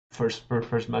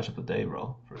first match of the day,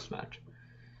 bro. First match.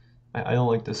 I don't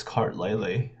like this card,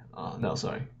 Lele. No,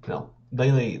 sorry, no,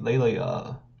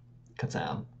 Lele.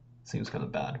 Kazam seems kind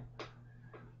of bad.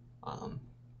 Um,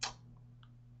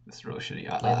 it's real shitty.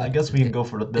 I guess we can go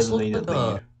for the designated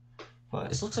lead, but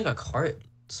this looks like a cart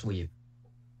sweep.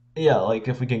 Yeah, like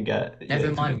if we can get,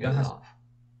 Never mind. Get it off.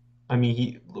 I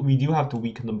mean, we do have to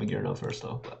weaken the Bagheera first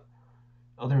though, but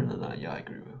other than that, yeah, I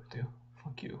agree with you.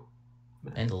 Fuck you.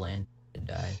 Man. And the land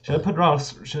die. Should I put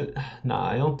Rocks? Nah,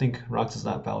 I don't think Rocks is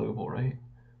that valuable, right?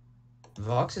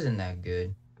 Vox isn't that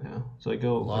good. Yeah, so I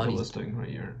go listing right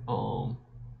here.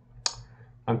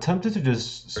 I'm tempted to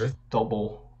just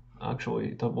double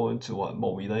into what,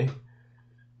 Mobile?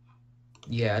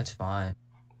 Yeah, it's fine.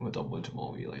 We'll double into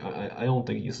Mobile. I don't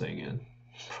think he's staying in.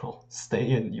 Bro,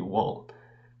 stay in, you won't.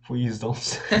 Please don't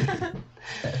stay.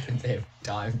 Every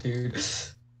time, dude.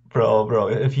 Bro,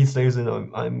 if he stays in,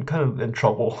 I'm kind of in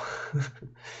trouble.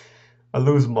 I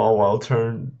lose Maul while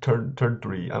turn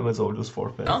 3. I might as well just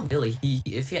forfeit. Not really.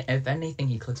 If anything,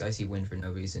 he clicks icy win for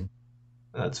no reason.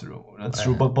 That's true. That's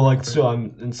true. But like still,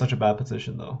 I'm in such a bad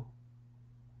position though.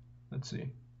 Let's see. Did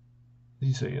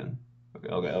he say in?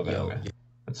 Okay.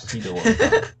 Let's see the one.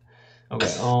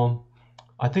 Okay.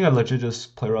 I think I legit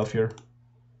just play rough here.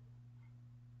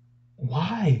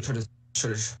 Why?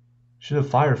 Should have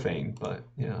Fire Fang, but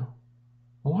yeah.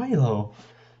 Why though?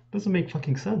 Doesn't make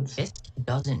fucking sense.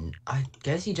 I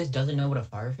guess he just doesn't know what a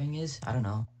Fire Fang is. I don't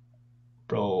know.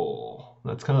 Bro,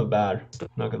 that's kind of bad.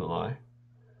 Not gonna lie.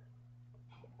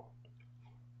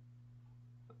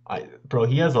 Bro,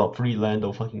 he has a free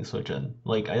Lando fucking switch in.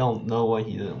 Like, I don't know why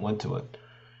he didn't went to it.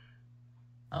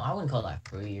 I wouldn't call that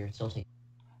free. You're still taking.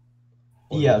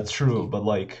 Yeah, it's true, but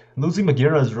like losing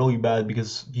Bagheera is really bad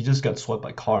because he just got swept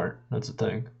by Cart. That's the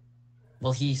thing.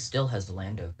 Well, he still has the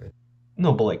Lando for.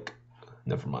 No, but like,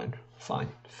 never mind. Fine.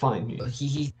 But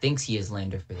he thinks he has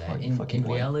Lando for that. In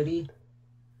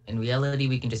reality,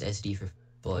 we can just SD for.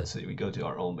 But let's see, we go to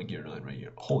our own Bagheera right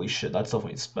here. Holy shit, that's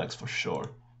definitely specs for sure.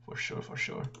 For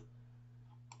sure.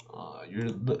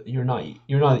 You're not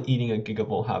eating a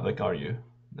Gigavolt Havoc, are you?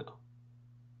 No.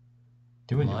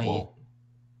 Do what you want.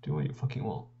 Do what you fucking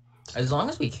want. As long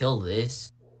as we kill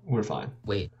this, we're fine.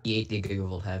 Wait, he ate the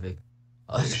Gigavolt Havoc.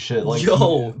 Oh shit! Like,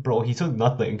 bro, he took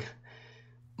nothing.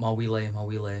 Mawile.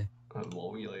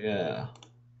 Mawile, yeah.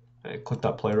 Hey, click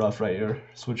that play rough right here.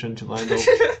 Switch into Lando.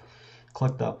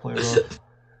 Click that play rough.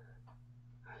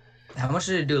 How much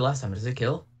did it do last time? Does it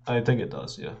kill? I think it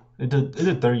does, yeah. It did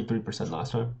 33%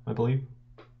 last time, I believe.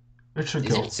 It should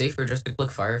kill. Is it safer just to click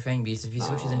Fire Fang? Because if he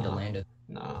switches into Lando,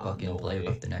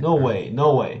 no way.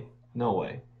 No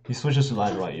way. He switches to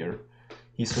Lando right here.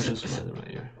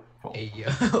 Oh. Hey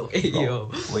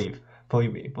yo.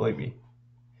 Believe me.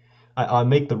 I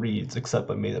make the reads, except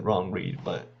I made the wrong read,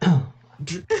 but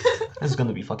this is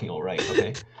gonna be fucking alright,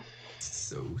 okay?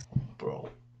 So, bro.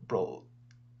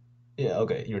 Yeah,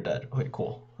 okay, you're dead. Okay,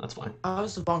 cool. That's fine. I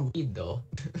was the wrong read though.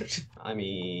 I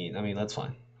mean that's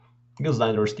fine. He goes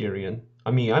Lando or Styrian.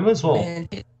 I mean, I might as well. Man.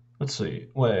 Let's see.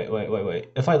 Wait.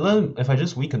 If I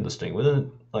just weaken this thing,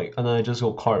 wouldn't and then I just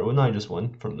go Cart, wouldn't I just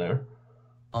win from there?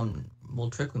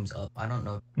 Well, Trick Room's up. I don't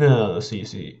know. No.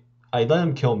 See. I let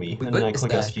him kill me, and then I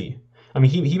click SG. I mean,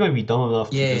 he might be dumb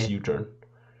enough to just U-turn,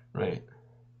 right?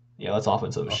 Yeah, that's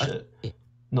offensive as shit.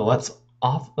 No,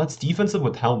 that's defensive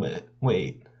with helmet.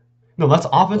 Wait. No, that's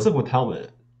offensive with helmet.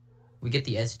 We get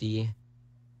the SD.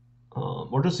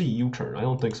 Or does he U-turn? I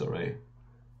don't think so, right?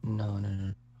 No.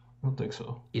 I don't think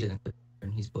so. He doesn't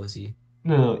turn. He's pussy.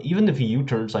 No. Even if he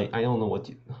U-turns, I don't know what.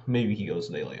 Maybe he goes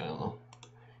Daily. I don't know.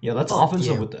 Yeah, that's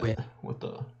offensive with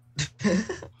the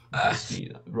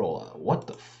speed. Bro, what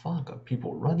the fuck are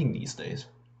people running these days?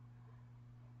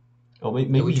 Oh,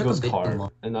 maybe he goes Card,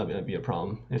 and that might be a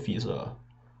problem if he's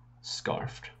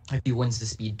scarfed. If he wins the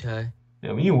speed tie.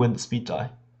 Yeah, we need to win the speed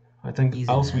tie. I think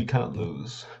else we kind of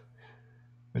lose,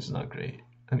 which is not great.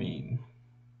 I mean,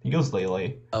 he goes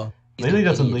Lele. Oh, Lele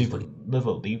doesn't live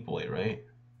a leap way, right?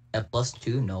 At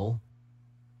 +2, no.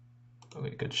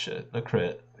 Okay, good shit. A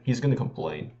crit. He's gonna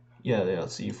complain. Yeah.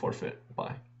 See you forfeit.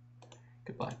 Bye.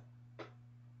 Goodbye.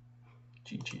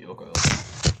 GG. Okay.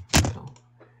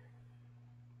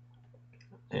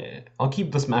 I'll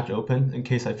keep this match open in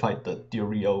case I fight the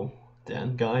Dio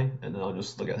Dan guy, and then I'll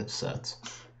just look at his sets.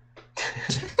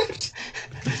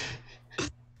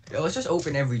 Yo, let's just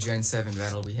open every Gen 7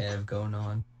 battle we have going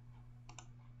on.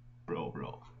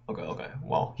 Bro. Okay.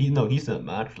 Well, he's in a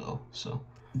match though, so.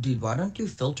 Dude, why don't you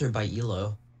filter by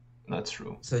elo? That's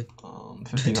true. So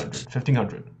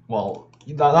 1500. Well,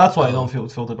 that's why I don't feel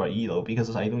filtered by elo,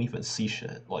 because I don't even see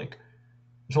shit. Like,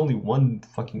 There's only one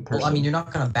fucking person. Well, I mean, you're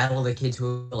not gonna battle the kids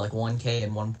who are like 1K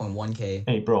and 1.1K.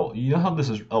 Hey, bro, you know how this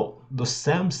is? Oh, the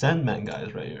Sam Sandman guy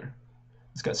is right here.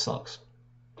 This guy sucks.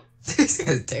 This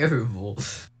guy's terrible.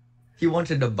 He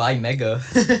wanted to buy Mega.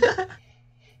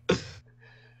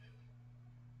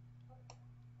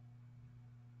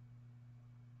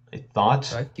 I thought.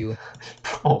 Fuck you.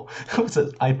 Bro, who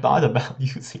says I thought about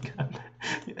using it?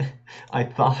 I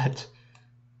thought.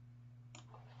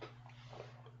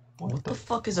 What the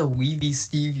fuck is a Weeby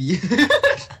Stevie?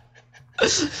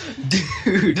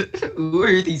 Dude, who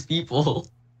are these people?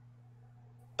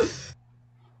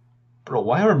 Bro,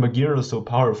 why are Magira so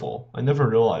powerful? I never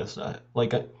realized that.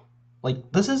 Like,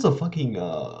 this is a fucking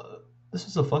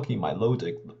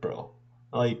Milotic, bro.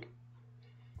 Like,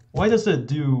 why does it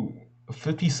do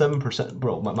 57%?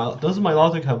 Bro, doesn't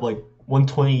Milotic have like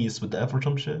 120s with the F or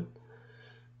some shit?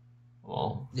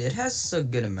 Well, it has a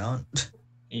good amount.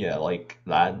 Yeah, like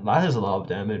that has a lot of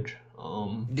damage.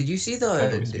 Did you see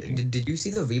did you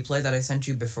see the replay that I sent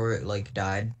you before it like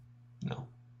died? No.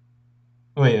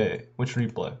 Wait, which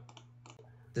replay?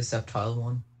 The Sceptile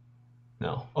one.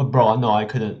 No. Oh, bro, no, I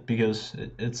couldn't because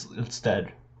it's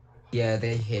dead. Yeah,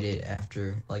 they hit it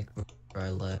after like before I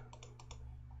left.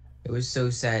 It was so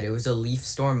sad. It was a leaf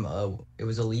storm. It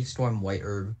was a leaf storm white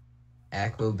herb,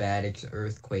 acrobatics,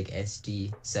 earthquake,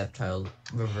 SD, Sceptile,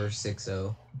 reverse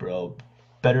 6-0. Bro,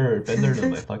 better than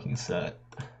my fucking set.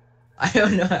 I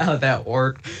don't know how that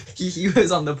worked. He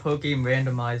was on the Pokemon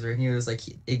randomizer and he was like,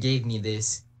 it gave me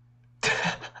this.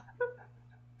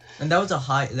 And that was a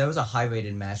high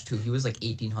rated match too. He was like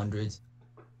 1800s.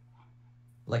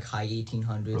 Like high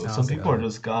 1800s. Bro, some people are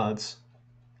just gods.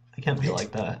 They can't be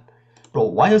like that. Bro,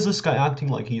 why is this guy acting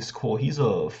like he's cool? He's a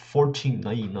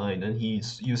 1499 and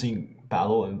he's using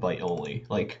battle invite only.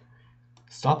 Like,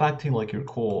 stop acting like you're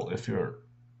cool if you're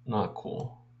not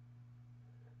cool.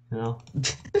 You know?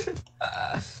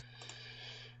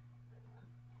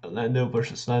 Lando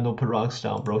versus Lando put rocks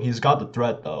down, bro. He's got the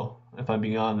threat though. If I'm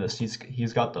being honest,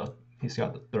 he's got the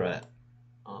threat.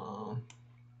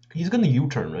 He's gonna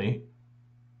U-turn, right?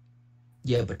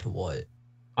 Yeah, but to what?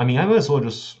 I mean, I might as well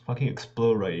just fucking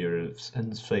explode right here in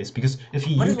his face because if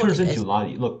he U-turns into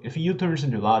Ladi, look, if he U-turns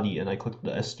into Ladi and I click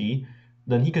the SD,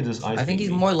 then he could just ice. I think he's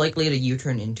more likely to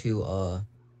U-turn into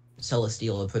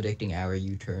Celesteela, predicting our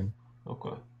U-turn.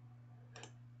 Okay.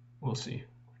 We'll see.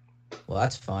 Well,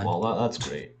 that's fine. Well, that's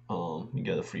great. You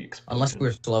get a free explosion. Unless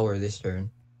we're slower this turn.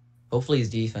 Hopefully he's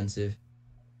defensive.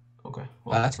 Okay.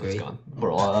 Well, that's great. Gone.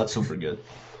 Bro, that's super good.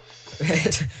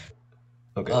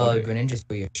 Okay. Greninja's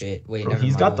for your shit. Wait, bro,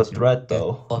 he's got the threat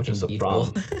though, which is the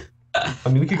problem. I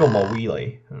mean, we could go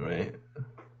Mawile, alright?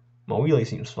 Mawile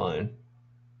seems fine.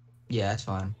 Yeah, that's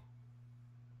fine.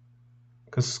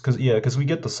 Cause we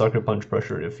get the sucker punch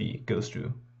pressure if he goes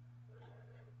to.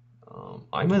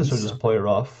 I might as well just play her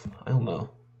off. I don't know.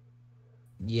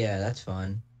 Yeah, that's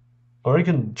fine. Or I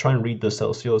can try and read the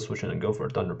Celesteela switch and go for a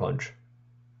Thunder Punch.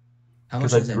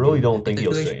 Because I really don't think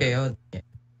he'll stay.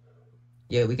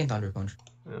 Yeah, we can Thunder Punch.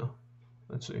 Yeah.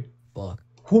 Let's see. Fuck.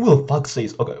 Who the fuck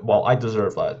says? Okay, well, I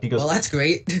deserve that because. Well, that's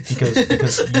great.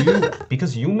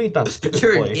 because you made that stupid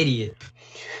You're play. You're an idiot.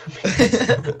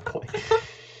 Stupid play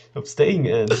of staying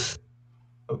in.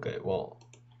 Okay, well,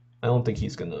 I don't think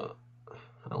he's gonna.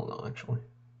 I don't know actually.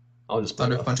 I'll just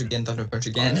Thunder Punch again. Thunder Punch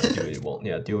again. Do it. Won't.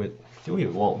 Yeah, do it. Do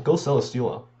it. Won't. Go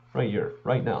Celesteela right here,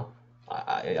 right now.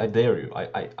 I dare you.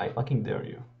 I fucking dare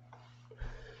you.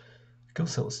 Go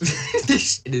Celesteela.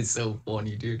 This shit is so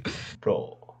funny, dude.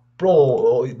 Bro,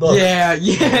 look.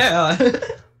 Yeah.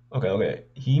 Okay.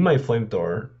 He might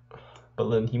flamethrower, but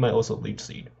then he might also leech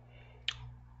seed.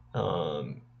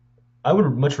 I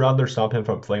would much rather stop him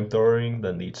from flamethrowing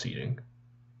than leech seeding.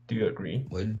 Do you agree?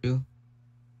 Would you?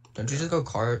 Don't you just go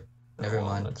cart? Never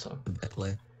mind. That sucks. Bad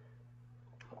play.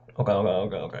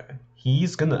 Okay.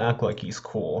 He's gonna act like he's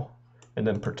cool, and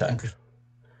then protect.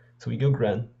 So we go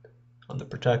Gren on the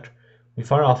protect. We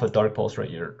fire off a Dark Pulse right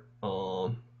here.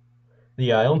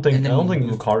 Yeah, I don't think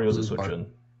Lucario's a switch in.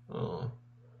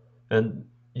 And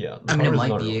yeah, I mean, it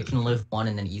might be. It can live one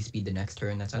and then E-speed the next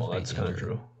turn. That's kind of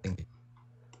true.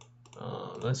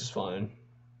 That's just fine.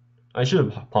 I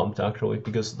should have pumped actually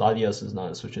because Latias is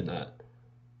not a switch in that.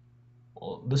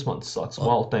 Well, this one sucks.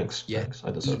 Well, thanks. Yeah, thanks. I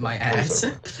deserve my ass.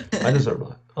 I deserve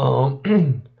that. I'll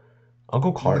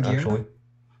go card actually.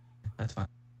 That's fine.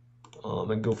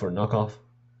 And go for a knockoff.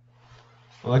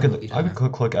 Well, I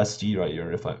could click SD right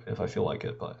here if I feel like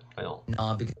it, but I don't.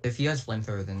 No, because if he has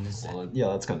flamethrower, then this. Well, yeah,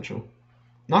 that's kind of true.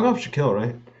 Knockoff should kill,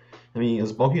 right? I mean,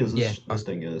 as bulky as this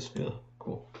thing is, yeah,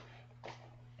 cool.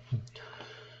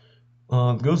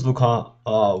 Goes Luca.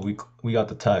 We got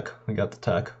the tech.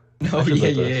 Oh,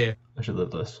 yeah. I I should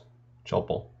live this.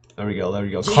 Chopple. There we go.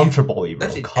 Yeah, Comfortably, bro.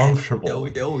 that's it.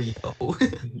 Comfortably. Yo.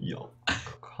 Yo.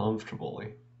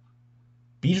 Comfortably.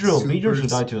 Beedrill should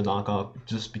die Super. to a knockoff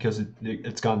just because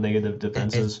it's got negative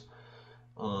defenses.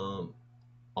 Oh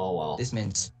wow. This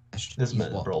man's smashed. This He's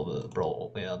man, walked.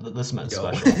 bro. Yeah, this man's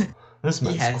Yo. special. This He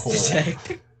man's has cool. the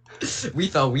tech. We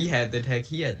thought we had the tech.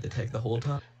 He had the tech the whole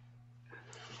time.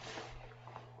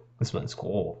 This man's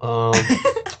cool.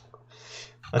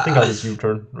 I think I just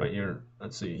U-turn right here.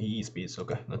 Let's see. He speeds.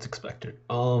 Okay, that's expected.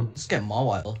 Just get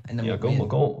Mawile and then Yeah, we'll win.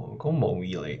 go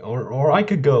Mowile. Or I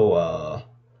could go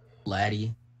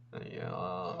Laddie.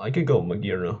 yeah, I could go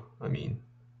Magira. I mean,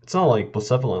 it's not like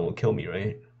Blacephalon will kill me,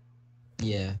 right?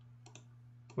 Yeah.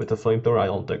 With the flamethrower, I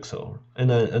don't think so. And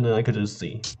then I could just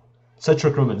see. Set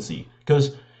Trick Room and see.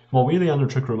 Because Mowile under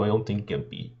Trick Room I don't think can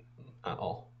beat at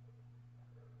all.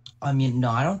 I mean, no,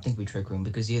 I don't think we Trick Room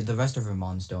because the rest of our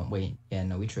mons don't. Wait, yeah,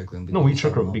 no, we Trick Room. No, we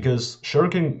Trick Room because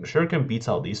Shuriken beats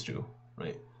out these two,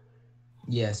 right?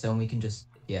 Yeah, so we can just,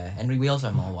 yeah. And we also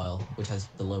have Mawile, which has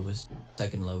the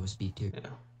second lowest speed tier. Yeah.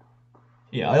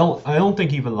 Yeah, I don't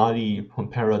think even Lottie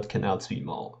Parrot can outspeed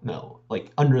Maul. No.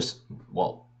 Like,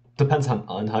 well, depends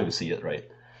on how you see it, right?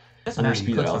 Under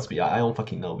speed or outspeed, I don't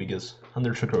fucking know because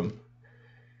under Trick Room,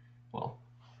 well,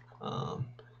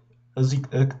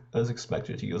 as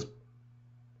expected, he goes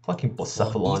fucking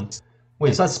Blacephalon. Wait,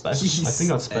 is that specs? I think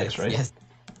that's specs, right? Yes.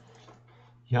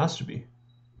 He has to be.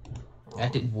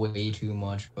 That did way too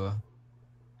much, bro.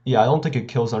 Yeah, I don't think it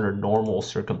kills under normal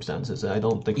circumstances. I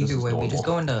don't think this is normal. We just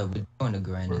go into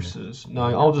grind. Versus, no,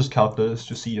 I'll just calc this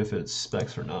to see if it's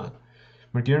specs or not.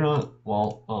 Magira,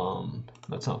 well,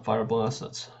 that's not Fire Blast,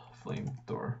 that's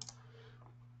Flamethrower.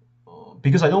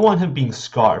 Because I don't want him being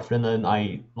Scarfed, and then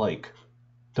I, like,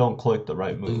 don't click the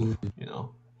right move, you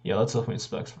know? Yeah, that's definitely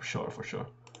specs for sure.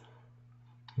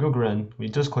 Go Gren. We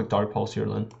just click Dark Pulse here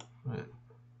then. Right.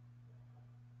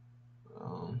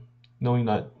 Knowing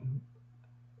that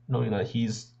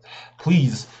he's...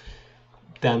 Please,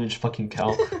 damage fucking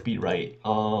calc be right.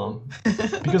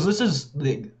 Because this is...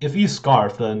 If he's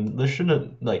Scarf, then this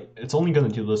shouldn't... Like, it's only gonna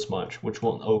do this much, which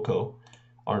won't Oko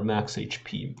our max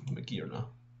HP Magira.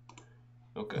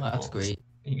 Okay. Well, that's great.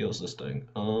 He goes this thing.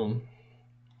 I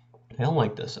don't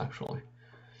like this actually.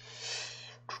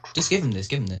 Just give him this.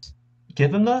 Give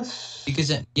him this? Because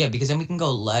then we can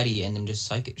go Laddie and then just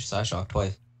Psy Shock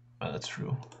twice. That's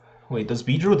true. Wait, does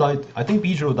Beedrill die? I think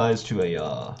Beedrill dies to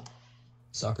a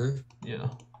Sucker? Yeah.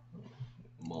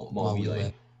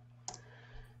 Mowile.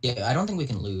 Yeah, I don't think we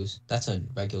can lose. That's a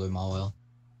regular Mawile.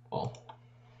 Oh.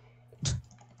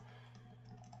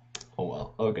 Oh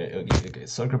well. Okay.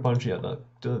 Sucker Punch, yeah, that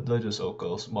just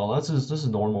Okos. Well, this is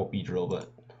normal Beedrill, but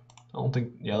I don't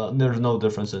think, yeah, there's no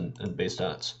difference in base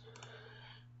stats.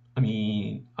 I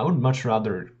mean, I would much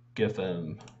rather give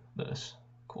him this.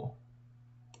 Cool.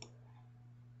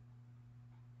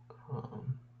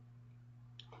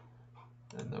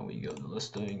 And then we go to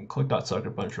listing. Click that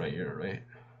Sucker Punch right here, right?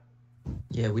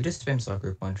 Yeah, we just spam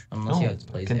Sucker Punch. Unless he has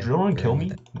plays. Can Drillrun kill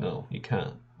me? No, he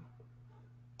can't.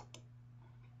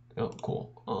 Oh,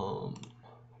 cool.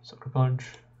 Sucker Punch.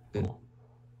 Cool.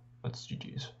 That's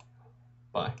GG's.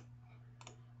 Bye.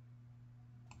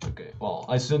 Okay, well,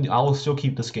 I will still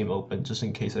keep this game open just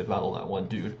in case I battle that one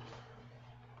dude.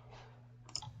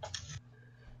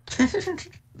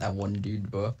 That one dude,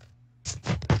 bro.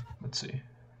 Let's see.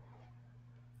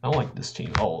 I don't like this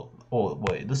team. Oh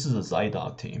wait, this is a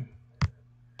Zydog team.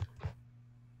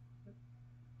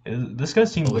 This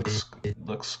guy's team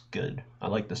looks good. I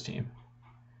like this team.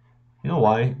 You know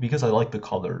why? Because I like the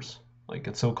colors. Like,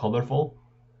 it's so colorful.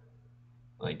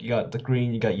 Like, you got the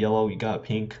green, you got yellow, you got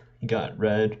pink, you got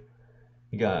red,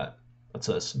 you got, what's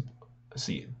this?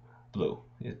 See, blue.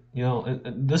 You know,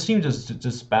 and this team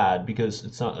just bad because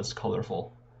it's not as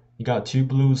colorful. You got 2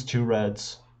 blues, 2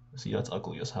 reds. See, that's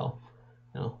ugly as hell.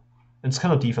 You know, and it's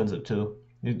kind of defensive too.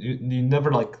 You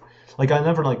never like I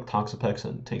never like Toxapex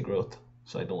and Tank Growth,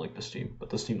 so I don't like this team. But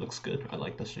this team looks good. I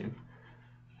like this team.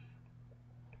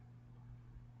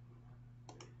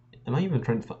 Am I even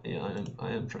trying to find? Yeah,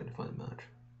 I am trying to find a match.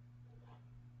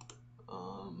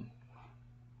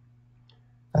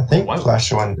 I think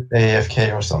Clash went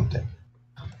AFK or something.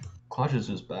 Clash is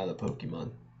just bad at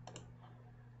Pokemon.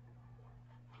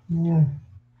 Yeah.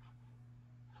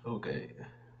 Okay.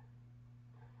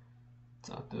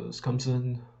 Zapdos comes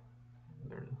in.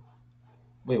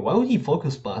 Wait, why would he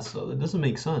Focus Blast though? That doesn't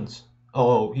make sense.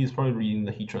 Oh, he's probably reading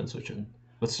the Heatran switching.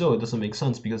 But still, it doesn't make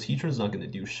sense because Heatran's not going to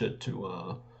do shit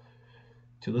to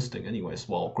this thing anyways.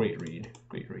 Well, great read.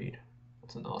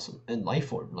 That's an awesome. And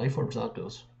Life Orb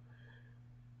Zapdos.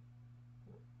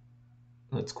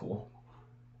 That's cool.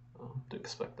 Didn't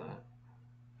expect that.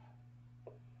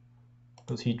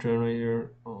 Does he drain right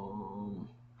here?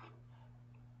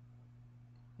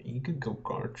 You could go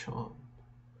Garchomp.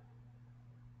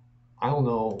 I don't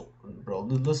know, bro.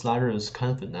 This ladder is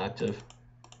kind of inactive,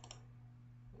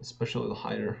 especially the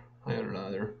higher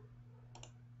ladder.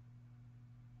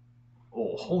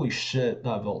 Oh, holy shit!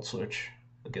 That Volt switch.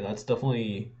 Okay, that's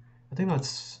definitely. I think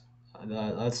that's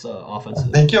offensive.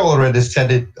 I think you already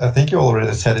said it. I think you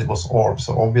already said it was orb,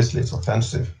 so obviously it's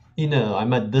offensive. You know, I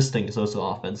meant this thing is also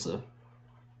offensive.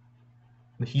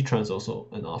 The Heatran is also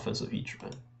an offensive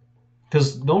Heatran.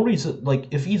 Because no reason, like,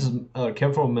 if he's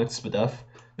careful with Max Spadef,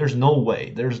 there's no way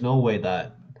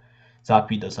that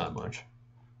Zappy does that much.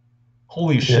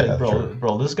 Holy shit, bro. True.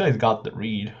 Bro, this guy's got the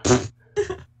read.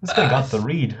 This guy got the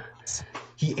read.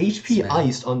 He HP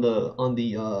iced on the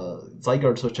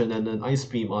Zygarde switch and then Ice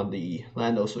Beam on the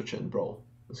Lando switch in, bro.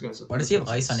 This guy's. Why does he have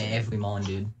ice on every mon,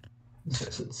 dude? This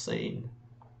guy's insane.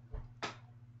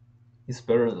 He's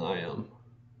better than I am.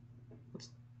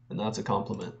 And that's a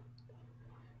compliment.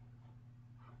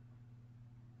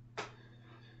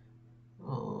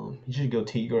 You should go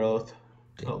T-Growth.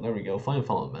 Oh, there we go.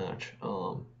 Final match.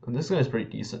 And this guy's pretty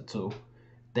decent too.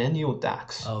 Daniel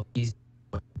Dax. Oh, he's.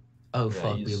 Oh, yeah,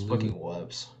 fuck. He's fucking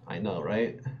webs. I know,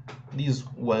 right? These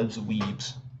webs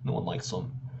weebs. No one likes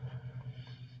them.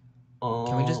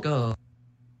 Can we just go?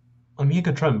 I mean, you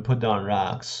could try and put down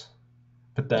racks,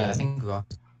 but then. Yeah, I think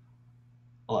rocks.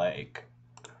 Like,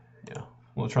 yeah,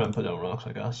 we'll try and put down rocks,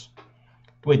 I guess.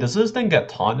 Wait, does this thing get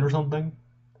taunt or something?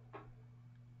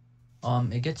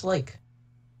 It gets like,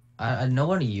 no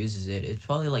one uses it. It's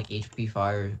probably like HP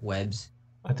fire webs.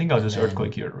 I think I'll just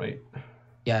Earthquake here, right?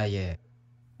 Yeah, yeah.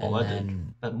 Well,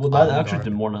 that actually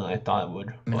did more than I thought it would.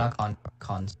 I mean, not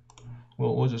cons.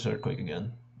 We'll just Earthquake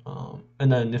again.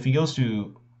 And then if he goes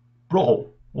to, bro,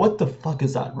 what the fuck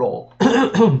is that roll?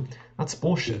 That's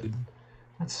bullshit. Dude,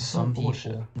 that's so some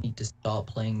bullshit. People need to stop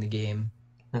playing the game.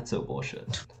 That's so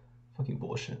bullshit. Fucking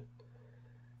bullshit.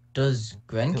 Does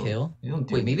Gren kill?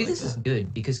 Wait, maybe this is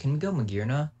good, because can we go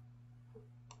Magirna?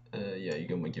 Yeah, you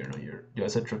go Magirna here. You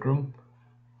guys said Trick Room?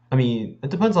 I mean, it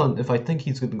depends on if I think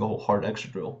he's going to go hard Extra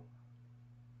Drill.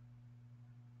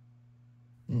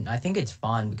 I think it's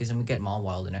fine, because then we get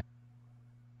Mawile in it.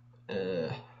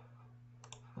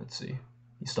 Let's see.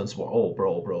 He stuns more. Oh,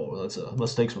 bro, that's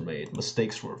mistakes were made.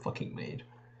 Mistakes were fucking made.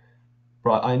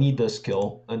 Bro, I need this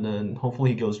kill, and then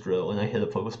hopefully he goes Drill, and I hit a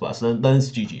Focus Blast, and then it's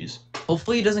GG's.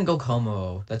 Hopefully he doesn't go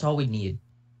Como. That's all we need.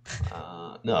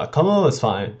 No, Como is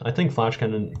fine. I think Flash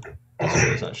Cannon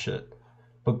destroys that shit.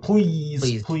 But please.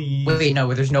 Wait,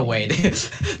 no, there's no way.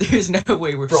 There's no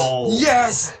way we're... Bro!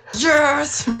 Yes!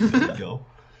 Yes!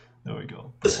 There we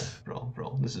go.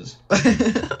 Bro. This is...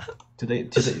 Today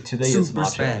is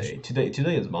matcha day.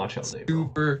 Today is matcha day, bro.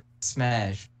 Super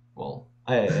Smash. Well,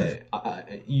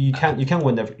 you can't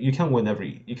win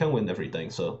everything,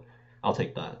 so I'll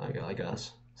take that, I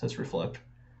guess. Since Reflect.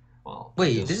 Well,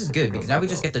 wait, this is good because now we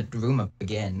just get the room up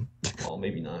again. Well,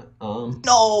 maybe not.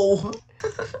 No.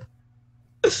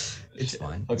 It's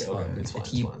fine. Okay, it's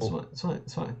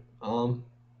fine. Hold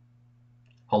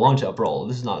on, chat, bro.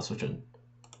 This is not switching.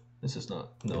 This is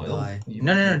not. No, I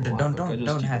don't. No,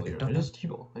 don't hack it. I just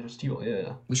T-ball.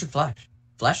 Yeah. We should flash.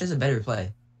 Flash is a better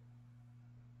play.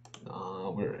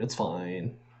 It's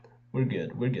fine. We're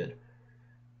good.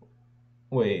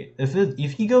 Wait,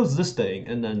 if he goes this thing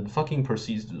and then fucking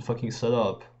proceeds to fucking set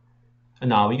up, and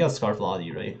now we got Scarf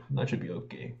Lottie, right? That should be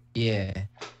okay. Yeah.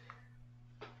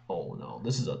 Oh no,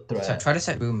 this is a threat. Try to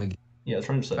set room again. Yeah,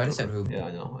 try to set room. Yeah,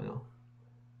 I know.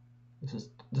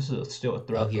 This is still a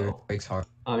threat. Oh, here breaks hard.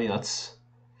 I mean,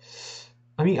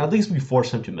 at least we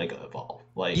force him to Mega Evolve.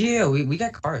 Like. Yeah, we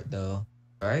got cart though,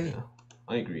 right? Yeah,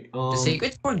 I agree. Does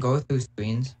Sacred Sword go through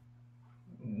screens?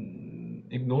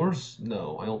 Ignores?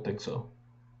 No, I don't think so.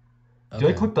 Okay. Do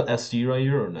I click the SD right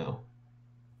here or no?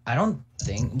 I don't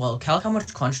think. Well, calc how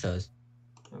much Crunch does.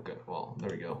 Okay, well, there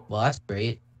we go. Well, that's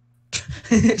great.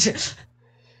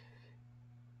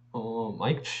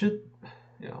 Mike should.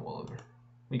 Yeah, whatever.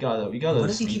 We got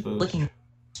a speed boost.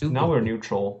 Now we're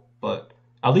neutral, but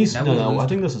at least no. I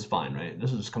think this is fine, right?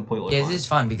 This is completely fine. Yeah, this is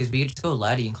fine because we can just go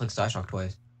Laddie and click Side Shock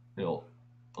twice. Yo,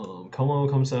 Como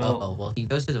comes out. Oh well, he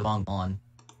goes to the wrong pawn.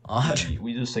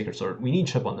 We just take our start. We need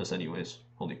chip on this anyways.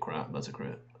 Holy crap, that's a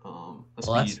crit.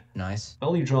 That's nice.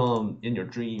 Belly drum in your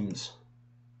dreams.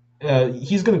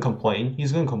 He's gonna complain.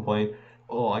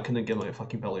 Oh, I couldn't get my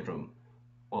fucking belly drum.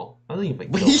 Well, I don't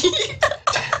even kill.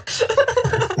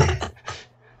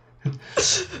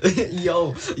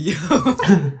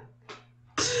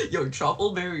 Yo,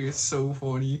 Troubleberry is so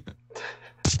funny.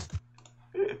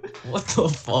 What the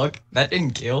fuck? That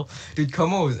didn't kill, dude.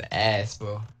 Como was ass,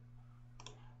 bro.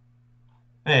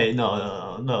 Hey,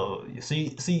 no.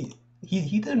 See,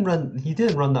 he didn't run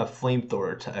that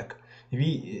flamethrower attack. If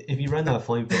he ran that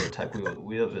flamethrower attack, we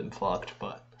would have been fucked.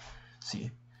 But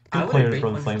see, I good would have player to great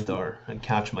run one. flamethrower and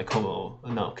catch my Como.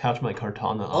 No, catch my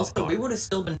Kartana off Also, we guard. would have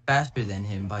still been faster than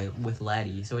him with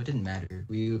Laddie, so it didn't matter.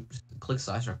 We clicked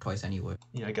slash rock twice anyway.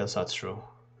 Yeah, I guess that's true.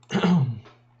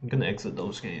 I'm gonna exit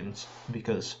those games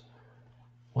because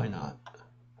why not?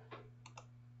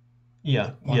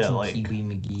 Yeah, Watching like Kiwi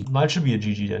McGee. that should be a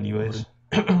GG anyways.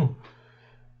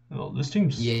 No, this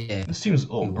team's Yeah.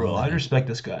 oh he bro, won I that. respect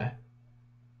this guy.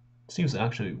 This team's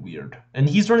actually weird. And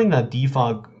he's running that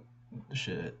defog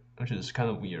shit, which is kind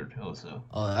of weird also.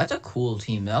 Oh, that's a cool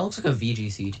team. That looks like a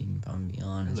VGC team, if I'm gonna be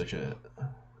honest. Legit.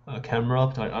 Camera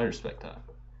up, I respect that.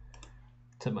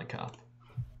 Tip my cap.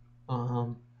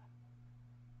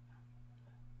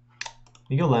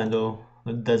 Miguel Lando,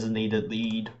 the designated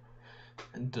lead.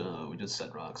 And we just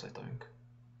set rocks, I think.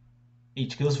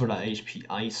 H goes for that HP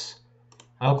ice.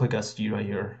 I'll click SG right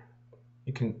here.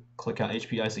 You can click out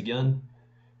HP ice again.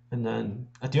 And then,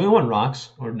 do you only want rocks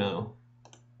or no?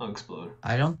 I'll explode.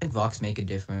 I don't think Vox make a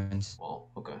difference. Well,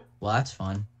 okay. Well, that's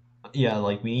fun. Yeah,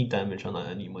 like we need damage on that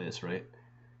anyways, right?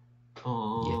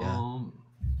 Yeah.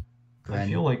 I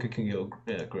feel like I can go.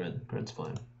 Yeah, Grin. Grin's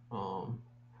fine.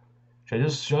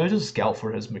 Should I just scout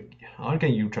for his? I'll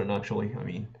get U-turn actually. I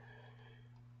mean,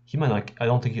 he might not. I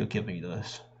don't think he'll give me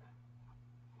this.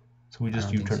 So we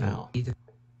just U-turn out. Either.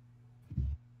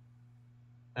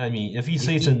 I mean, if he If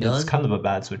stays he in, does- it's kind of a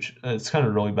bad switch. It's kind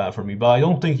of really bad for me. But I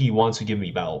don't think he wants to give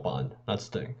me Battle Bond. That's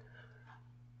the thing.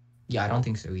 Yeah, I don't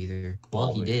think so either.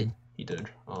 Well, he did. He did.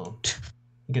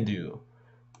 You can do.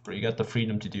 Bro, you got the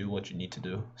freedom to do what you need to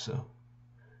do. So.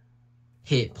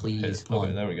 Hit, please. Hit.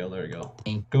 Okay, there we go.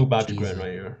 Thank Go back to Jesus. Grin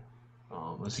right here.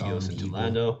 Let's see, goes into evil.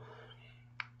 Lando.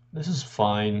 This is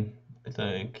fine, I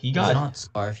think. He He's got. not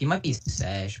Scarf. He might be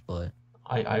Sash, but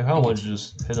I kind of want to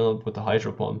just hit him up with the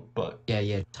Hydro Pump, but.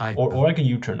 yeah, tied. Or I can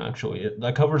U-turn actually.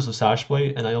 That covers the Sash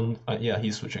Blade, and I don't. Yeah,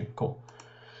 he's switching. Cool.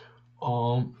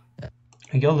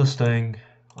 I get this thing.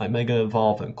 I Mega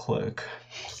Evolve and click.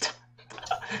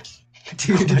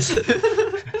 Dude.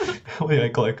 Wait, I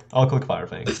click. I'll click Fire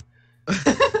Fang.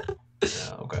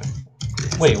 Yeah, okay.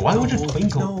 Wait, why would you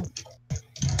twinkle? No.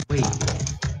 Wait.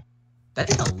 That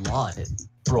did a lot.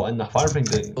 Bro, and the Fire Fang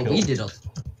didn't But kill. we did a...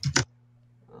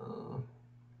 Uh, I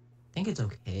think it's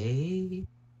okay.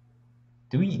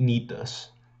 do we need this?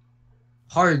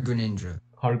 Hard Greninja.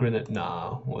 Hard Grenade?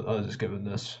 Nah, well, I'll just give him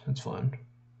this. It's fine.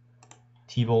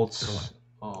 T-Bolts.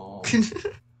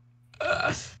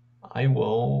 I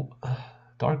will...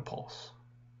 Dark Pulse.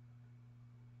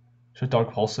 Should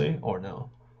Dark Pulse say or no?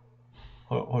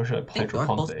 Or should I think Hydro Dark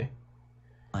Pump Pulse- say?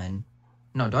 Fine.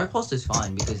 No, Dark Pulse is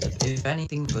fine because if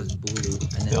anything it goes blue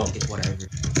and then Yeah. like, it's whatever.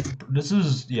 This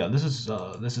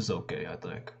is okay, I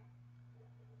think.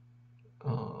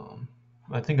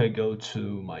 I think I go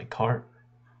to my cart.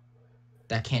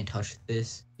 That can't touch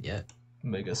this yet.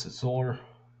 Mega Scizor.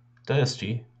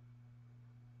 DSG.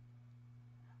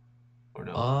 Or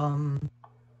no?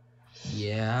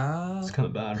 Yeah. It's kind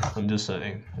of bad. I'm just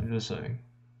saying.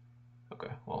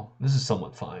 Okay, well, this is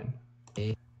somewhat fine.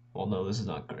 Okay. Well, no, this is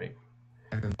not great.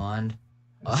 Never mind.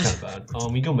 It's kind of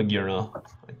bad. We go Magearna,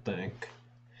 I think.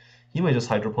 He might just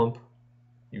Hydro Pump.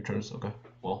 U-turns, okay.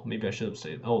 Well, maybe I should have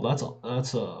stayed. Oh,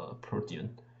 that's a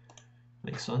Protean.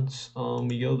 Makes sense.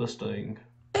 We go this thing.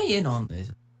 Stay in on this.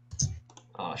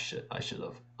 Ah, shit, I should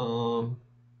have.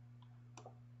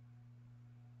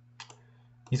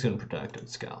 He's gonna protect and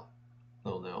scout.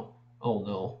 Oh no. Oh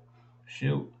no.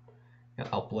 Shoot.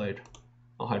 Got outplayed.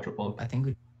 I'll Hydro Pump. I think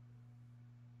we...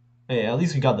 Hey, at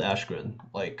least we got the Ashgren.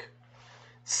 Like,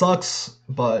 sucks,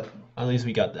 but at least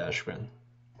we got the Ashgren.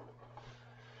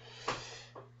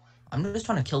 I'm just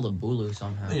trying to kill the Bulu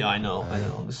somehow. Yeah, I know.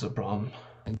 This is a problem.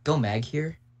 Go Mag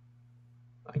here.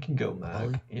 I can go Mag.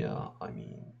 Probably. Yeah, I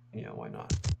mean, yeah, why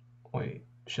not? Wait,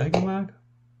 should I go Mag?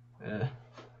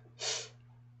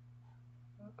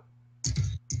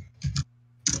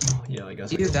 Yeah, I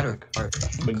guess I Either go that or Mag. Cart.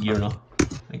 Magearna.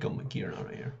 I go Magearna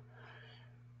right here.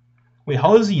 Wait,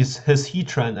 how is his heat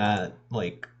trend at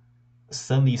like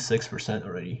 76%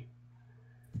 already?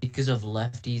 Because of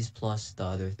lefties plus the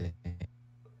other thing.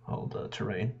 Oh, the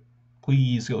terrain.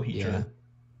 Please go heat Yeah. trend.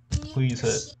 Please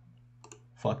hit.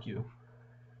 Fuck you.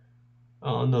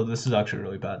 Oh no, this is actually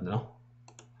really bad now.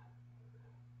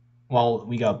 Well,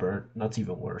 we got burnt. That's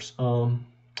even worse. Oh,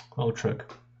 trick.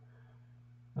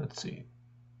 Let's see.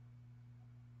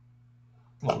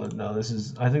 Well, no,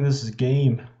 I think this is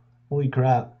game. Holy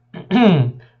crap.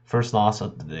 First loss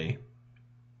of the day.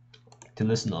 To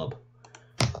this nub.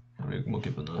 We'll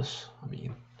give him this. I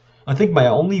mean, I think my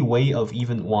only way of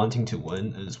even wanting to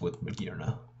win is with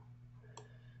Magirna.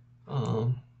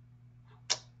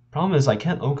 Problem is I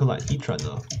can't Oka that Heat Trend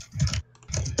though.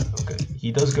 Okay,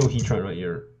 he does go Heat Trend right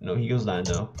here. No, he goes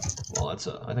Lando. Well, that's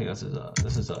a. I think that's his.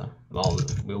 This is a. Well,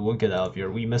 we'll get out of here.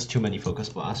 We missed too many Focus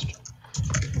Blasts.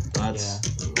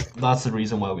 That's the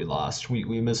reason why we lost.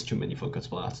 We missed too many Focus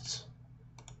Blasts.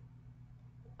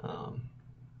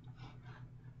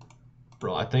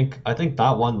 Bro, I think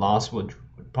that one loss would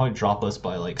probably drop us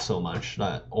by like so much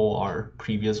that all our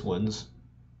previous wins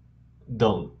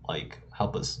don't like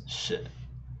help us shit.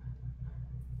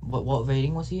 What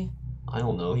rating was he? I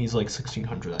don't know. He's like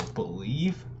 1600, I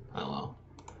believe. I don't know.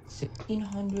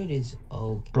 1600 is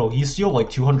okay. Bro, he's still like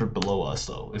 200 below us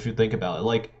though. If you think about it,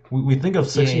 like we think of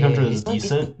 1600 as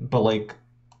decent, but like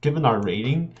given our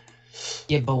rating.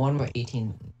 Yeah, but one were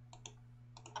 18.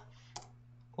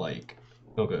 Like,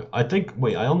 okay, I think.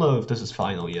 Wait, I don't know if this is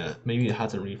final yet. Maybe it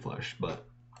hasn't refreshed, but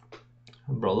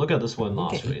bro, look at this win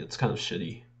loss rate. It's kind of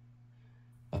shitty.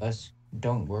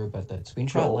 Don't worry about that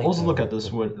screenshot. Bro, also look at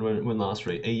this win loss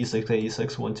rate. 86,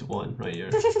 1-1 right here.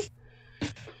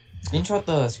 Screenshot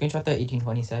the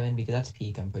 1827 because that's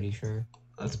peak. I'm pretty sure.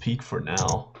 That's peak for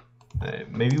now. Hey,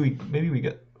 maybe we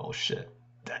get. Oh shit.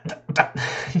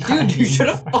 Dude, you should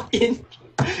have fucking.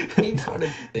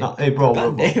 No, hey, bro.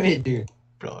 God damn it, dude.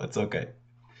 Bro, it's okay.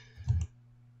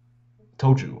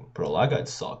 Told you, bro. That guy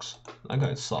sucks. That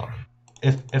guy sucks.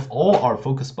 If all our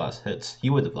Focus Blast hits, he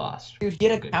would have lost. Dude, he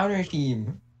had a counter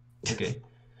team. Okay.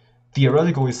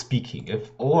 Theoretically speaking,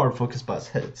 if all our Focus Blast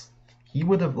hits, he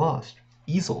would have lost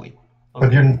easily.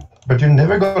 Okay. But you're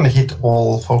never gonna hit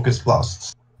all Focus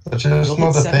Blasts. That's just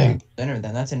not a thing. Then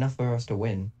that's enough for us to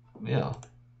win. Yeah.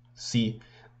 See,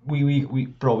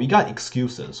 bro, we got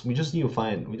excuses. We just need to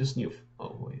find.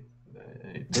 Oh wait,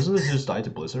 doesn't this just die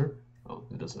to Blizzard? Oh,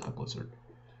 it doesn't have Blizzard.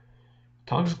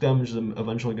 Toxic damage is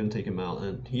eventually going to take him out,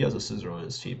 and he has a Scissor on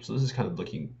his team, so this is kind of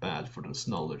looking bad for this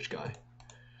Knowledge guy.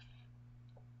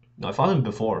 No, I fought him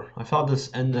before. I fought this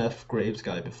NF Graves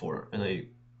guy before, and I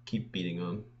keep beating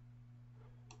him.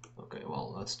 Okay,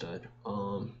 well, that's dead.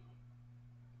 No,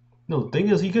 the thing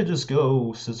is, he could just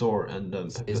go Scissor and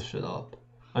then pick this shit up.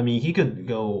 I mean, he could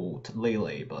go to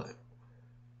Lele, but...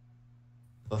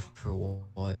 But for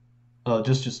what?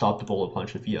 Just to stop the Bullet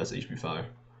Punch if he has HP Fire.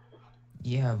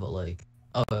 Yeah, but like...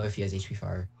 Oh, if he has HP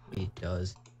Fire, he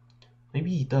does.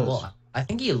 Maybe he does. Well, I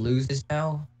think he loses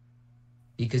now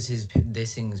because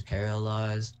this thing's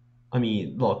paralyzed. I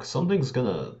mean, look, something's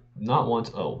gonna not want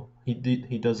to... Oh, he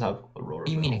does have a rotor.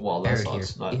 You mean well, that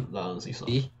sucks. Here. That honestly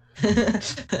sucks.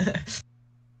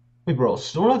 Wait, bro,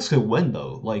 Snorlax could win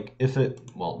though. Like, if it...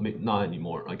 Well, not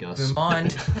anymore, I guess. Never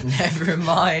mind. Never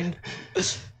mind.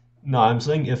 No, I'm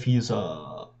saying if he's,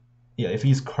 yeah, if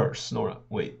he's cursed, Snorlax...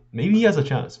 Wait, maybe he has a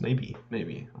chance. Maybe.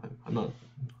 I'm not...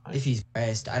 If he's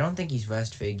rest. I don't think he's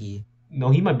rest Figgy. No,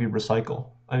 he might be Recycle.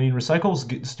 I mean,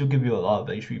 Recycles still give you a lot of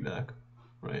HP back,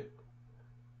 right?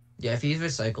 Yeah, if he's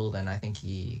Recycle, then I think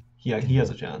he... Yeah, he has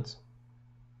a chance.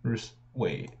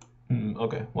 Wait...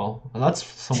 okay, well, that's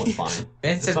somewhat fine.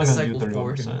 It's not gonna do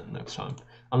 31% next time.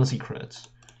 Unless he crits.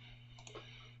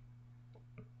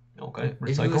 Okay, recycle.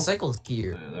 If he recycles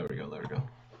here. Yeah, there we go.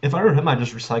 If I were him, I'd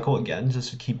just recycle again just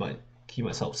to keep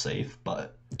myself safe,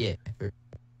 but... Yeah. I'm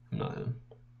not him.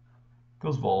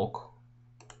 Goes Volk.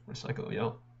 Recycle,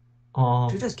 yeah.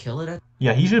 Should we just kill it?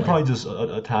 Yeah, he should probably just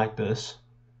attack this.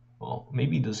 Well,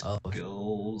 maybe this Oh,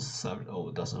 kills 7... Oh,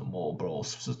 it doesn't. Well, bro,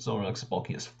 Snorlax is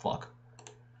bulky as fuck.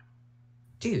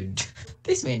 Dude,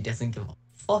 this man doesn't give a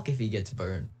fuck if he gets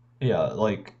burned. Yeah,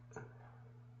 like...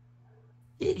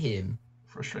 Hit him.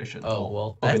 Frustration. Oh,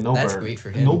 well, okay, that's great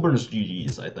for him. No burn's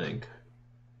GG's, I think.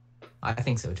 I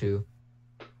think so, too.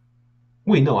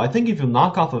 Wait, no, I think if you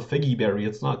knock off a Figgy Berry,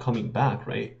 it's not coming back,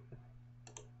 right?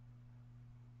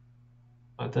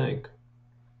 I think.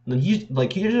 Then he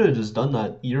should have just done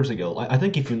that years ago. I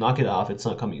think if you knock it off, it's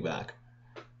not coming back.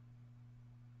 I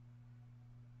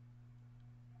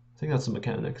think that's the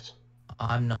mechanics.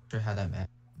 I'm not sure how that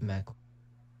mech.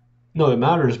 No, it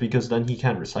matters because then he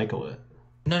can't recycle it.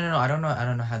 No, I don't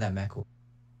know how that mech works.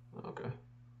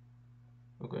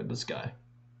 Okay, this guy.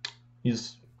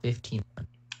 He's 15.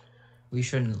 We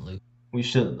shouldn't lose. We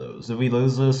shouldn't lose. If we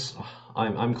lose this,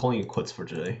 I'm calling it quits for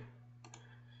today.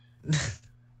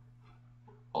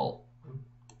 Oh.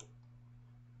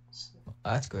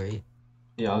 That's great.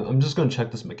 Yeah, I'm just gonna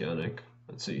check this mechanic.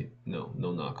 Let's see. No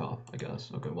knockoff, I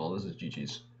guess. Okay, well, this is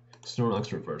GG's.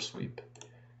 Snorlax reverse sweep.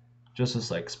 Just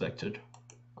as I expected.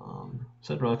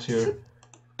 Sedrox here.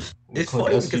 It's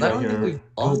funny because I don't think we've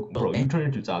lost. Bro, you turn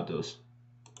into Zapdos.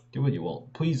 Do what you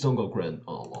want. Please don't go Gren.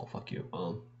 Oh, well, fuck you.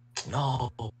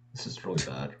 No. This is really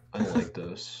bad. I don't like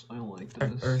this. I don't like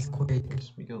this. Earthquake.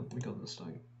 We got this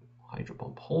thing. Hydro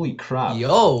pump. Holy crap.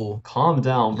 Yo. Calm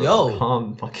down, bro. Yo.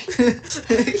 Calm fucking.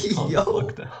 Calm Yo.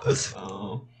 the fuck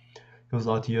down. Goes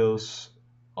Latios.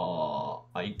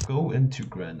 I go into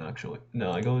Grand actually.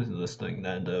 No, I go into this thing,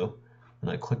 Lando, and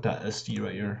I click that SD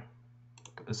right here.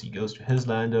 As he goes to his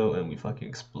Lando, and we fucking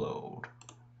explode.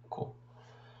 Cool.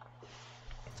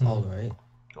 Alright.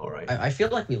 Alright. I feel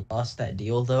like we lost that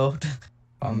deal though.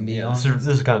 Yeah, this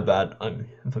is kind of bad.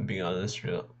 If I'm being honest,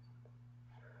 yeah.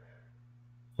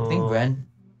 I think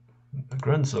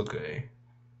Gren's okay.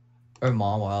 or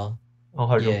Mawile. I'll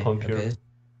hydro pump here. Okay.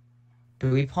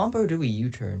 Do we pump or do we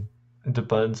U-turn? It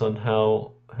depends on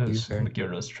how his U-turn.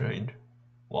 Magirna's trained.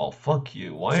 Well, fuck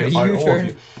you. Why Should are you all turn?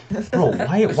 of you... Bro,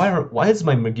 why is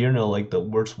my Magirna like the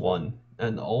worst one?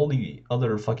 And all the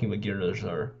other fucking Magirnas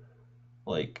are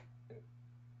like...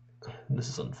 This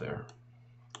is unfair.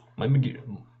 My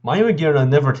Magirna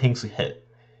never tanks a hit.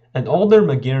 And all their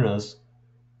Magirnas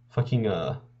fucking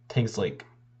tanks like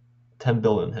 10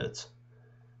 billion hits.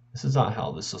 This is not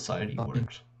how this society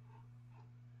works.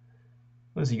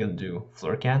 What is he gonna do?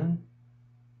 Flare cannon?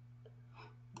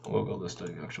 We'll go this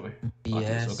thing actually.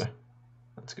 Yes. Okay.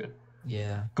 That's good.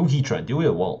 Yeah. Go Heatran, do what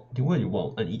you want. Do what you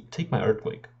want and take my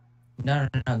Earthquake. No.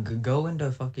 Go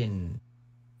into fucking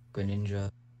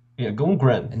Greninja. Yeah, go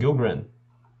Gren. Go Gren.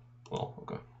 Well,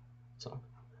 okay. So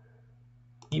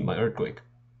eat my Earthquake.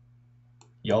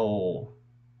 Yo.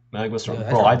 Magma Storm. Yo,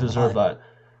 Bro, I deserve that.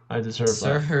 I deserve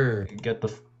Sir. that. Get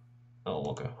the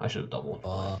Oh, okay. I should have doubled.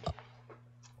 I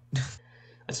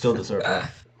still Uh, deserve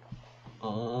that.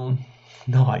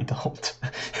 No, I don't.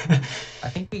 I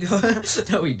think we go.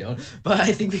 No, we don't. But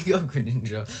I think we go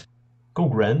Greninja. Go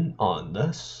Gren on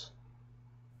this.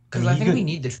 Because I think we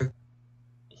need the trick.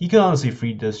 He could honestly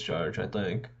free discharge, I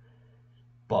think.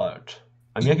 But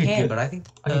I mean, But I think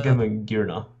I could give him a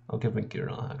Girna. I'll give him a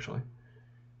Girna actually.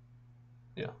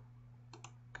 Yeah,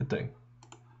 good thing.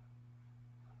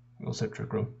 We'll set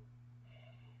Trick Room.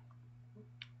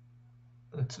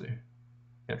 Let's see.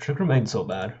 Yeah, Trick Room ain't so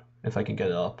bad if I can get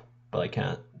it up, but I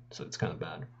can't, so it's kind of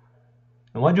bad.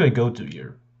 And why do I go to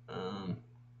here?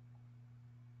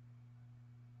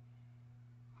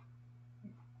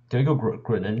 Did I go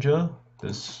Greninja?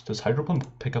 Does Hydro Pump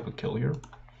pick up a kill here?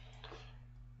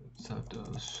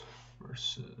 Zapdos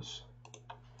versus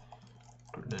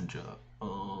Greninja.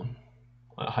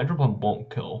 Hydro Pump won't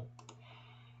kill.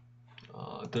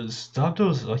 Does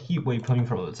Zapdos a Heat Wave coming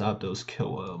from a Zapdos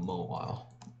kill a Mawile?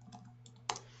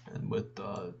 And with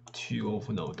 2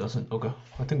 over, no, it doesn't. Okay,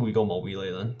 I think we go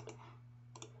Mawile then.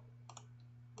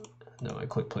 No, I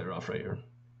click player off right here.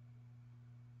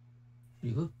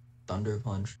 You go Thunder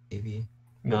Punch, maybe.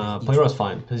 Nah, player off's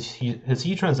fine. His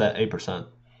Heatran's at 8%.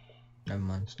 Never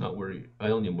mind. It's not worried. I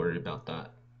don't even worry about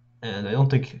that. And I don't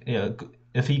think, yeah,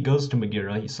 if he goes to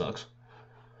Magira, he sucks.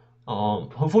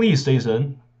 Hopefully he stays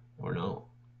in, or no.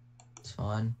 It's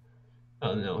fine.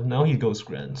 No, now he goes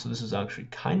Gren, so this is actually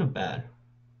kind of bad.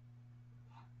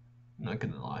 Not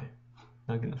gonna lie.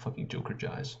 Not gonna fucking Joker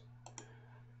Jais.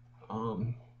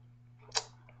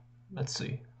 Let's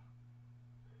see.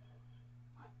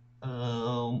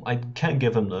 I can't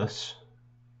give him this.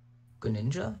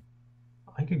 Greninja?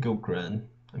 I could go Gren.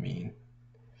 I mean,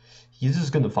 he's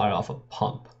just gonna fire off a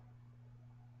pump.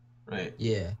 Right?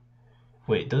 Yeah.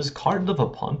 Wait, does card live a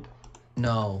pump?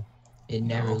 No. It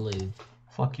never lived.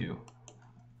 Fuck you.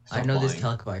 I know this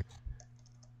Telekibar.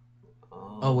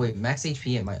 Oh wait, max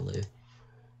HP it might live.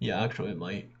 Yeah, actually it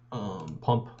might.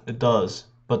 Pump, it does.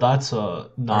 But that's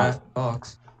not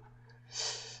box.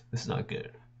 This is not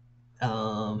good.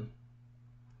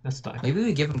 That's not Maybe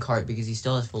we give him card because he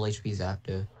still has full HP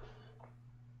Zapdos.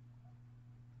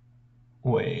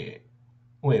 Wait,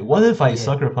 what if I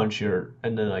Sucker Punch here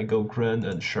and then I go Gren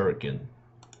and Shuriken?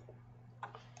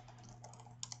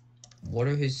 What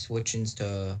are his switch-ins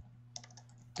to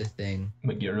the thing?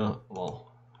 Magira?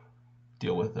 Well,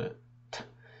 deal with it.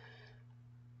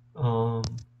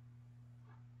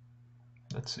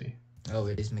 Let's see. Oh,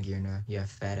 it is Magirna. Yeah,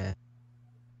 fat ass.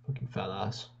 Fucking fat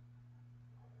ass.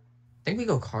 I think we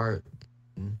go cart.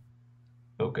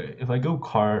 Okay, if I go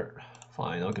cart,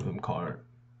 fine, I'll give him cart.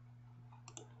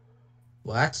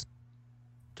 What?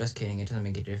 Just kidding, it doesn't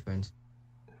make a difference.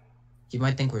 You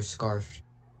might think we're scarfed.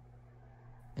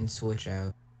 And switch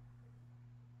out.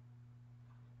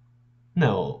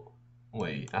 No,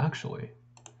 wait, actually.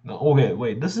 No, okay,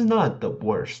 wait, this is not the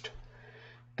worst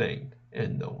thing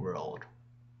in the world,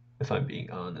 if I'm being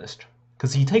honest.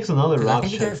 Because he takes another rock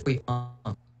ship. We get free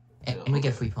pump. And we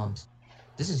get free pumps.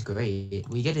 This is great.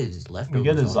 We get his leftovers. We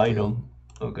get his item.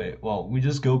 Okay, well, we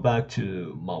just go back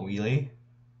to Mawile.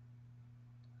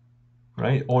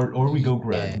 right? Or we go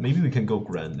Gren. Yeah. Maybe we can go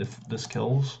Gren if this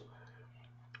kills.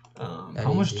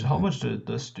 How much did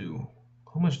this do?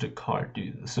 How much did card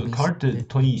do? So card did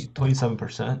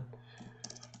 27%,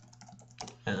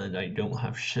 and I don't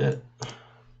have shit.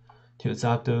 To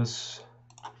Zapdos,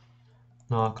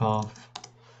 knockoff.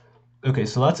 Okay,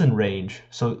 so that's in range.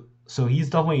 So he's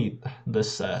definitely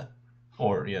this set,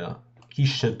 or yeah, he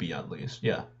should be at least.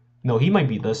 Yeah, no, he might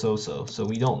be this also. So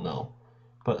we don't know,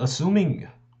 but assuming.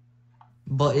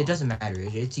 But it doesn't matter.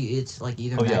 It's like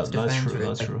either Oh yeah, max that's defense true. or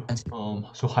That's like true.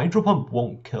 defense. So Hydro Pump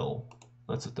won't kill.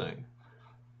 That's the thing.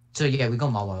 So yeah, we go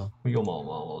Mawile. We go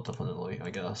Mawile definitely, I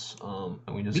guess. And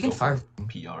we just We can go fire for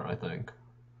PR, I think.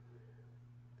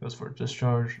 Goes for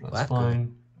discharge. That's Well, fine.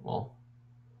 good. Well,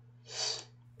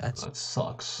 that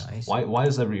sucks. Nice. Why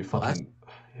is every fucking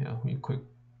yeah? We quick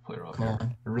player up Come here.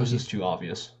 on. The rose is too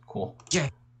obvious. Cool. Yeah.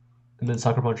 And then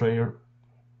Sucker Punch right here.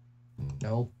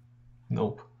 Nope.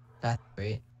 Nope. That's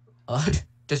great.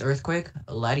 Just Earthquake,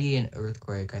 Letty, and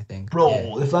Earthquake. I think. Bro,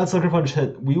 Yeah. if that Sucker Punch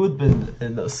hit, we would have been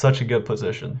in such a good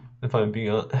position. If I'm being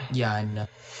honest. Yeah, I know.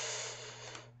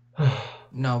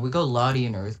 No, we go Lottie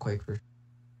and Earthquake for.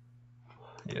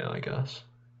 Yeah, I guess.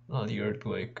 The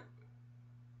Earthquake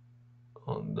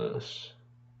on this.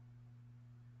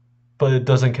 But it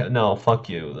doesn't count. No, fuck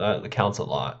you. That counts a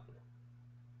lot.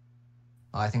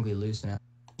 Oh, I think we lose now.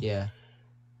 Yeah.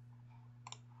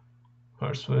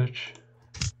 Hard switch.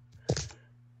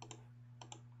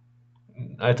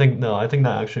 I think that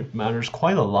actually matters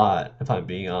quite a lot, if I'm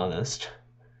being honest.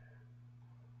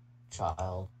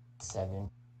 Child 7.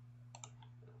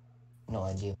 No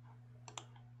idea.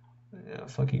 Yeah,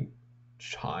 fucking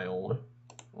child.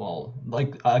 Well,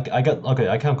 like I got okay.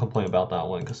 I can't complain about that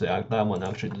one because that one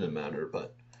actually didn't matter,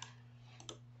 but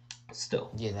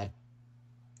still. Yeah,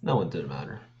 that one didn't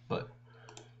matter, but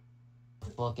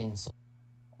fucking.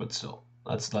 But still,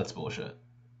 that's bullshit.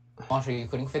 Marshall, you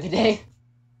quitting for the day?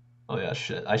 Oh yeah,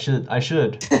 shit. I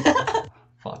should.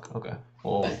 Fuck. Okay.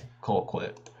 We'll call it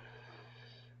quit.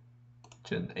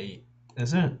 Gen 8.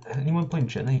 Is there anyone playing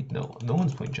Gen 8? No, no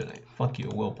one's playing Gen 8. Fuck you.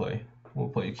 We'll play. We'll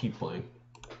play. Keep playing.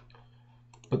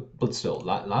 But still,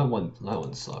 that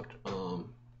one sucked.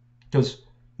 Because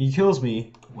he kills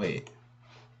me. Wait.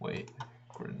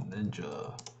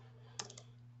 Greninja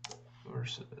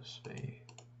versus a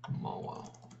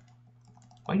Mawile.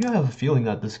 Why do you have a feeling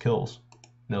that this kills?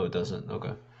 No, it doesn't.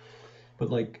 Okay. But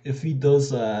like, if he does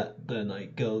that, then I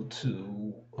go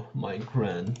to my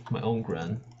own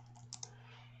Gren,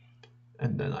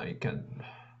 and then I can.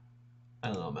 I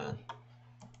don't know, man.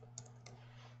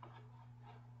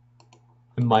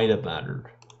 It might have mattered.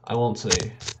 I won't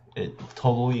say it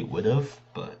totally would have,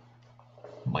 but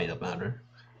might have mattered.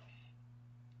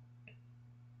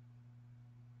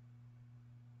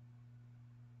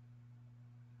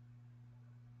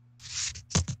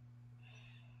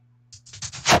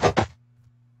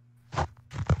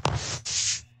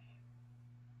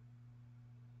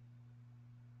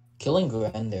 Killing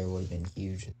Gren there would have been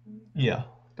huge. Yeah,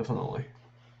 definitely.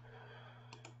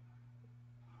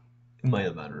 It might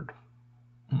have mattered.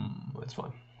 It's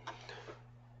fine.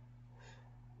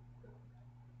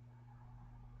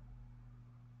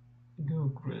 Go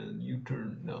Gren,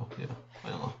 U-turn. No, yeah, I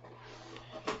don't know.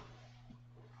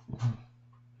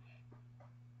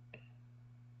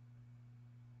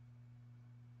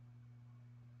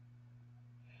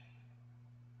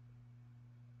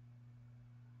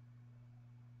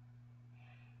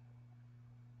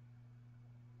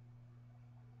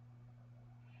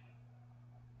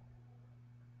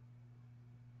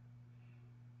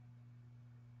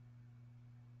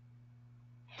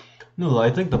 No,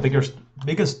 I think the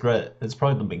biggest threat is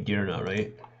probably the Magearna,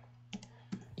 right?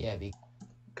 Yeah,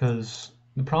 because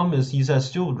the problem is he's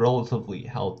still relatively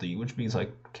healthy, which means I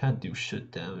can't do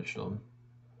shit damage to him.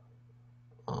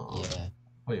 Yeah.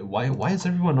 Wait, why is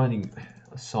everyone running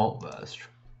Assault Vest?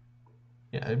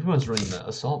 Yeah, everyone's running that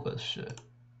Assault Vest shit.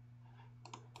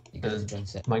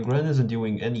 And my Gren isn't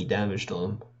doing any damage to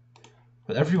him.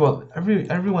 But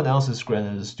everyone else's Gren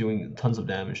is doing tons of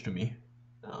damage to me.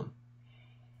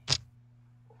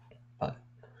 But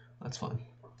that's fine.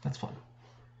 That's fine.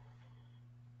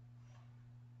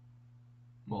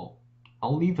 Well,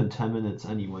 I'll leave in 10 minutes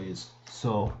anyways,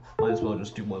 so might as well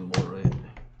just do one more, right?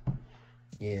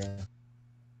 Yeah.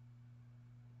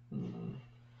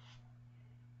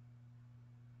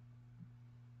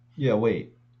 Yeah,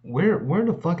 wait. Where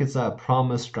the fuck is that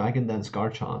promised Dragon Dance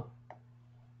Garchomp?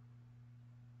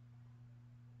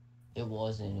 It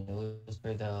wasn't. It was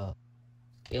for the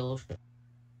scale show.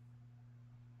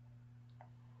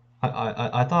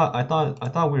 I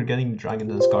thought we were getting Dragon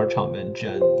Dance Garchomp in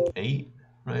Gen 8,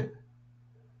 right?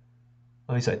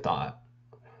 At least I thought.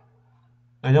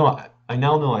 I know I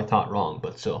now know I thought wrong,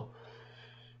 but still,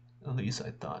 at least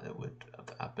I thought it would have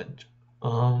happened.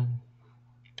 I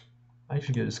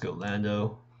should just go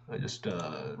Lando. I just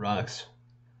rocks.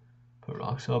 Put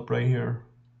rocks up right here.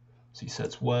 So he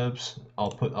sets webs.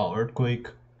 I'll earthquake.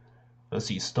 Let's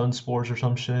see, stun spores or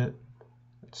some shit.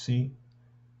 Let's see.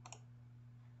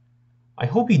 I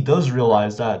hope he does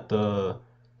realize that I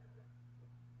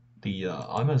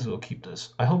might as well keep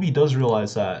this. I hope he does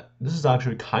realize that this is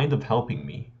actually kind of helping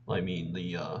me. I mean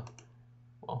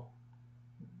well,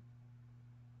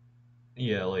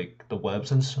 yeah, like the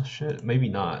webs and shit. Maybe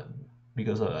not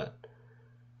because of that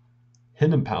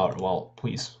hidden power. Well,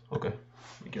 please, okay,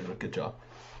 you're doing a good job.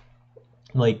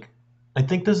 Like, I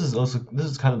think this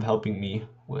is kind of helping me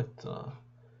with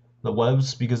the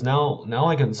webs because now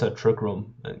I can set trick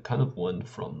room and kind of win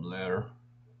from there.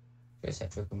 I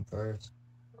set trick room first.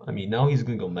 I mean, now he's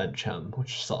gonna go Medchem,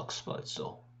 which sucks, but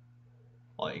still,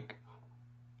 like,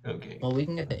 okay. Well, we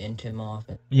can get the Intim off.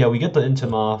 Yeah, we get the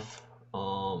Intim off,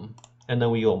 and then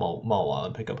we go Mawa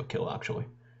and pick up a kill. Actually,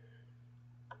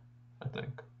 I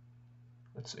think.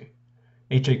 Let's see,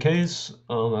 HAKs.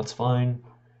 That's fine.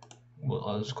 Well,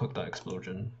 I'll just click that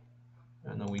explosion,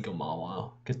 and then we go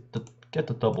Mawa. Get the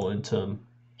double Intim.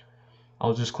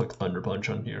 I'll just click Thunder Punch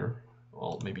on here.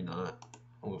 Well, maybe not.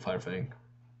 I'll go Fire Fang.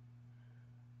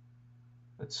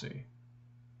 Let's see.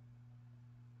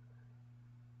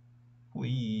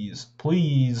 Please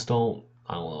don't.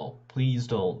 I don't know. Please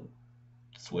don't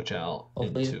switch out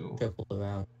into. Triple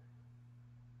around.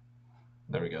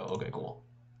 There we go. Okay, cool.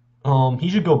 He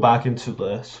should go back into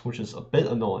this, which is a bit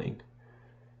annoying.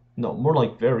 No, more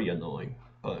like very annoying.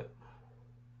 But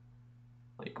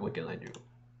like, what can I do?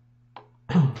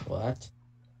 What?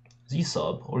 Is he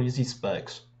sub or is he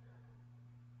specs?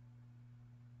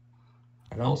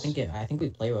 I don't think it. I think we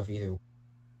play rough either.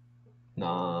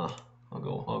 Nah, I'll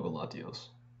go Latios.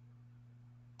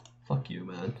 Fuck you,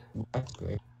 man. That's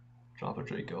great. Drop a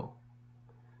Draco.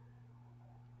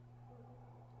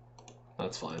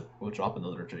 That's fine. We'll drop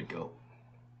another Draco.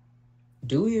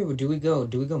 Do we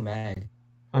go mag?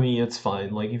 I mean, it's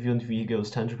fine. Like, even if he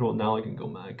goes tentacle, now I can go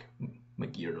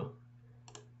Magira.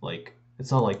 Like,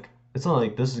 it's not like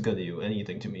this is gonna do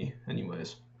anything to me,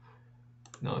 anyways.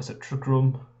 Now I set Trick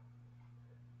Room.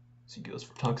 So he goes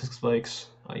for Toxic Spikes.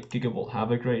 I Gigavolt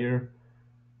Havoc right here.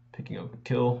 Picking up a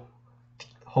kill.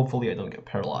 Hopefully I don't get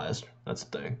paralyzed. That's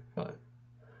the thing. But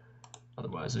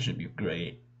otherwise it should be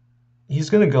great. He's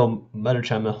gonna go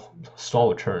Metacham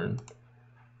stall a turn.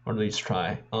 Or at least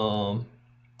try. And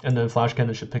then Flash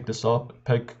Cannon should pick this up.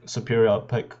 Pick Superior up,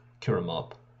 pick Cure him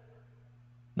up.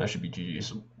 That should be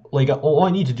GG's. Like, all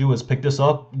I need to do is pick this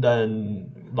up,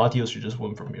 then Latios should just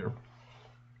win from here.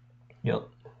 Yep.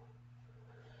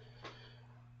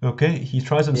 Okay, he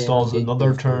tries to installs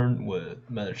another turn with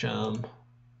Metacham.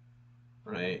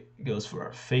 Right, goes for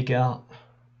our fake out.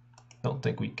 Don't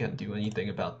think we can do anything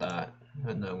about that.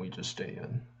 And then we just stay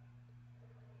in.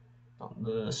 On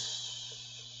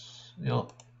this.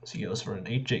 Yep. So he goes for an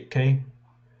 8K.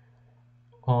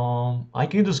 I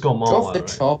can just go Mala. Go off the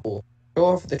Chopple. Go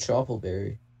off the Chopple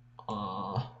berry.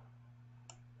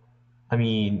 I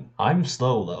mean, I'm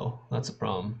slow though. That's a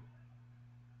problem.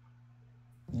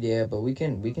 Yeah, but we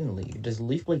can leave. Does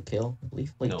Leaf Blade kill?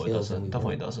 Leaf Blade kills. No, it doesn't.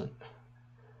 Definitely doesn't.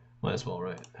 Might as well,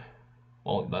 right?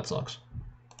 Well, that sucks.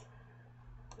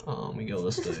 We go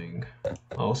this thing.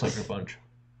 Oh, Sucker Punch.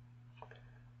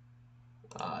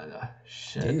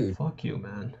 Shit. Dude. Fuck you,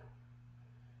 man.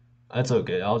 That's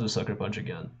okay. I'll just Sucker Punch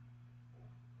again.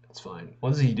 It's fine. What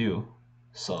does he do?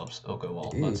 Subs. Okay,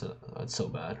 well, that's so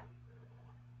bad.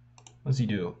 What does he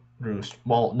do? Roost.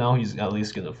 Well, now he's at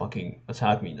least gonna fucking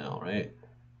attack me now, right?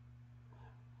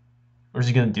 Or is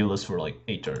he gonna deal this for like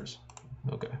 8 turns?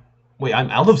 Okay. Wait, I'm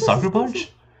out of Sucker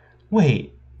Punch?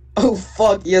 Wait. Oh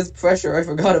fuck, he has pressure. I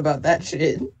forgot about that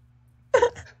shit.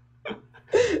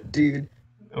 Dude.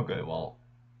 Okay, well,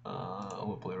 I'm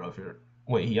gonna play rough here.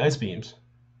 Wait, he Ice Beams.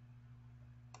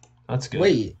 That's good.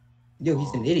 Wait. Yo,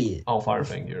 he's an idiot. I'll Fire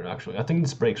Fang here, actually. I think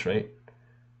this breaks, right?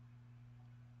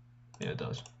 Yeah, it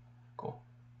does. Cool.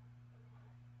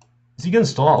 Is he gonna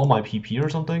stall all my PP or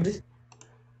something?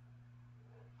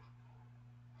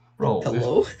 Bro,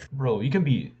 hello? Bro, you can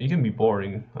be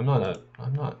boring. I'm not.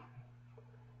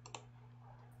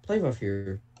 Play rough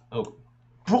here. Oh,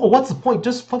 bro, what's the point?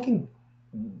 Just fucking,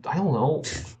 I don't know.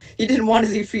 He didn't want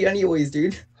his HP anyways,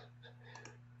 dude.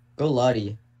 Go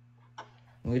Lottie.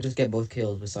 We just get both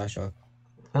kills with Psyshock.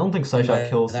 I don't think Psyshock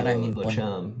kills the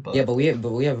Cham, but yeah, but we have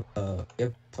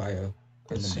Prio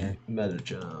in the back.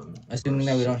 Metacham. Assuming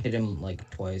that we don't hit him like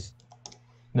twice.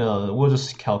 No, we'll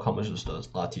just Cal just does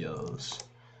Latios.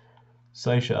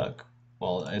 Psyshock.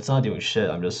 Well, it's not doing shit.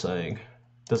 I'm just saying,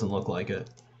 doesn't look like it.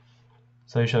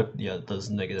 Psyshock, yeah, it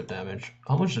does negative damage.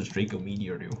 How much does Draco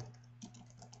Meteor do?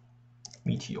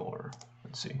 Meteor.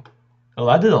 Let's see. Oh,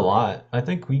 that did a lot. I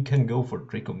think we can go for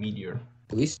Draco Meteor.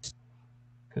 At least.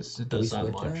 Because it does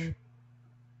that much.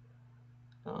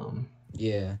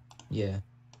 Yeah.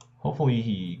 Hopefully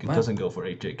he doesn't go for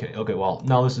 8JK. Okay, well,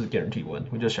 now this is a guaranteed win.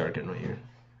 We just Shuriken right here.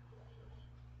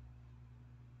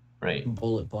 Right.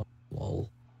 Bullet punch. Lol.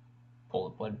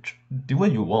 Bullet punch. Do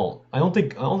what you want. I don't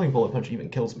think bullet punch even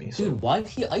kills me. So. Dude, why did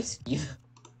he ice you?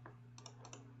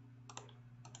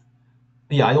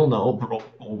 Yeah, I don't know, bro.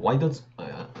 Why does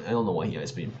I don't know why he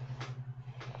ice beam.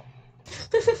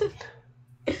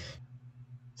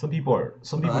 Some people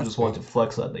just want to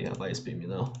flex that they have ice beam, you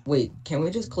know. Wait, can we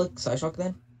just click Psyshock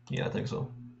then? Yeah, I think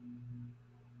so.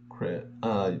 Crit.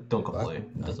 Don't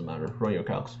complain. It doesn't matter. Run your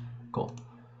calcs. Cool.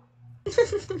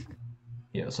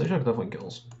 Yeah, Psyshock definitely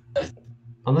kills.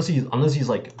 Unless he's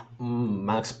like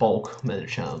max bulk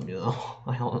Medicham, you know.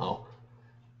 I don't know.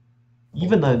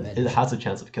 Even then, it has a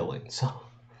chance of killing. So.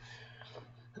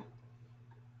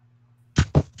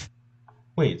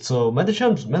 Wait, so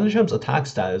Medicham's attack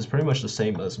stat is pretty much the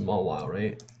same as Mawile,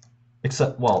 right?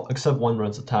 Except one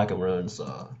runs attack and one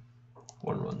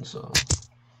runs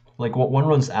like one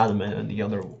runs adamant and the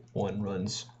other one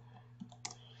runs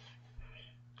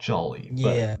jolly.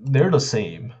 Yeah. But they're the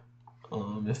same.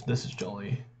 If this is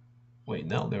jolly. Wait,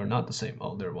 no, they're not the same.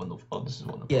 Oh, this is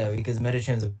one of. Yeah, because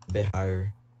Medicham's a bit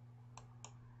higher.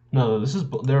 No,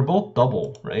 they're both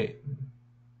double, right?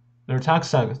 Their attack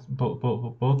stat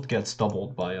both gets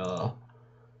doubled by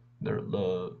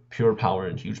the pure power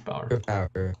and huge power.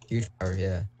 Huge power,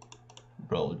 yeah.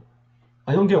 Bro,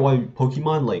 I don't get why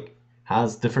Pokemon like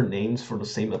has different names for the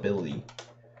same ability.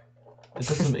 It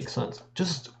doesn't make sense.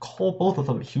 Just call both of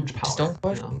them huge power. Just don't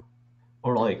question. You know?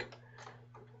 Or like,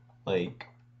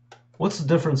 what's the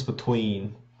difference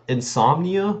between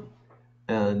Insomnia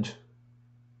and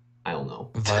I don't know.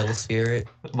 Vital Spirit.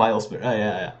 Vital Spirit.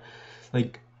 Yeah.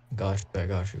 Like. Gosh, I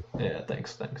got you. Yeah,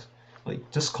 thanks. Like,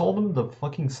 just call them the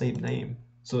fucking same name,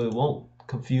 so it won't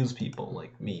confuse people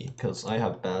like me, because I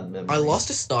have bad memory. I lost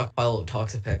a stockpile of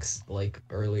Toxapex, like,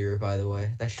 earlier, by the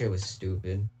way. That shit was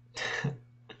stupid.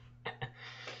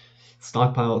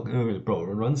 Stockpile, bro,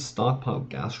 run stockpile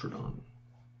Gastrodon.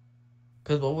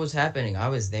 Because what was happening, I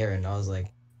was there, and I was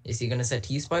like, is he gonna set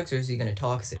T-Spikes, or is he gonna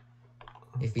Toxic?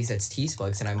 If he sets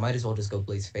T-Spikes, then I might as well just go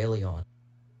Blaze Phaleon.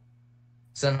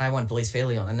 So then I went Blaze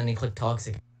Phaleon, and then he clicked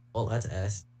Toxic. Well, that's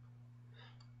ass.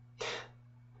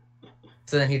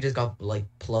 So then he just got, like,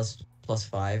 plus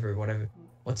 5 or whatever.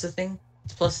 What's the thing?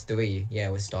 It's +3, yeah,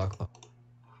 with stockpile.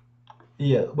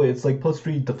 Yeah, wait, it's like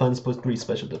 +3 defense, +3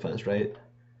 special defense, right?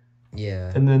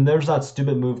 Yeah. And then there's that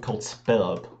stupid move called Spit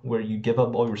Up, where you give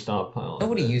up all your stockpile.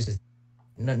 Nobody uses it.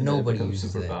 Nobody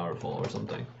uses super it. Powerful or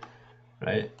something,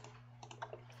 right?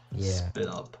 Yeah. Spit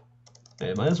Up.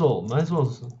 Hey, might as well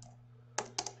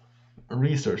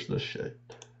research this shit.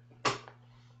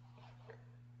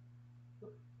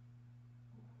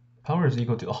 Power is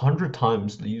equal to 100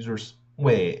 times the user's.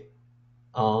 Wait.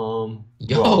 Bro,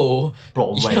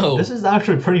 wait. This is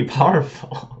actually pretty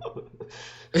powerful.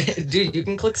 Dude, you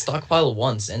can click stockpile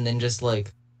once and then just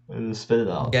like. Spit it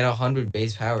out. Get 100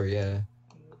 base power, yeah.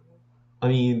 I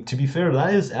mean, to be fair,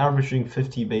 that is averaging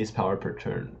 50 base power per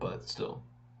turn, but still.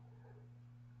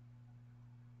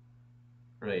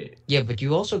 Right. Yeah, but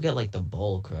you also get like the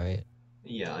bulk, right?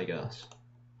 Yeah, I guess.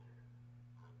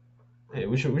 Hey,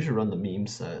 we should run the meme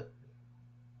set.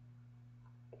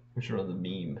 We should run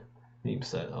the meme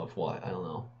set of what? I don't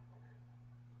know.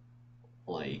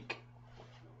 Like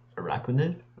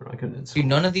Araquanid? Araquanid's Dude,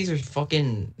 none of these are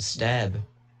fucking stab.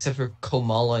 Except for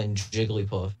Komala and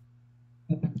Jigglypuff.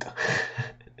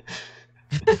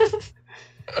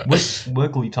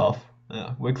 Wigglytuff.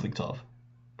 Yeah, Wigglytuff.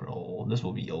 Bro, this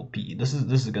will be OP. This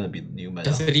is gonna be the new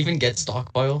meta. Does it even get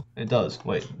stockpile? It does.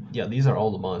 Wait, yeah, these are all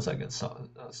the mons that get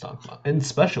stockpile. And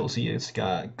special, see, it's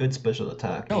got good special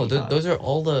attack. No, those are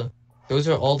all the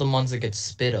mons that get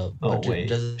spit up. Oh but wait,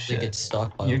 does shit. it get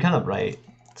stockpile? You're kind of right.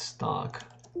 Stock.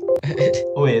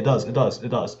 Oh wait, it does.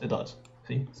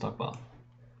 See, stockpile.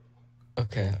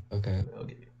 Okay.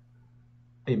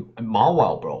 Hey,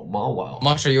 Mawile, bro, Mawile.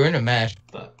 Masha, you're in a match.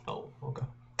 Oh, okay.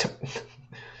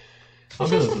 How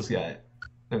good is this guy?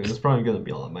 Okay, this is probably gonna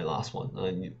be my last one.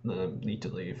 I need to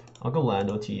leave. I'll go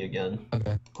land OT again.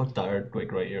 Okay. Collect that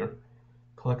earthquake right here.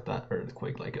 Collect that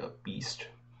earthquake like a beast.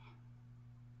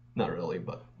 Not really,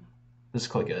 but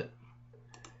just click it.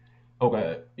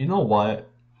 Okay, you know what?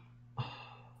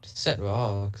 Set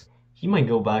rocks. He might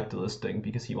go back to this thing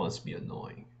because he wants to be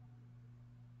annoying.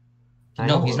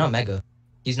 No, he's not mega.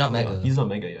 He's not Yeah, mega. he's not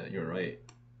mega yet. You're right.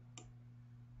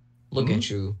 Look at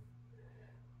you.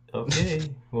 Okay.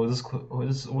 What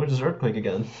is earthquake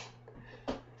again?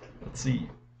 Let's see.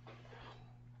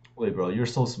 Wait, bro, you're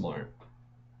so smart.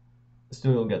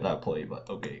 Still don't get that play, but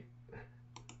okay.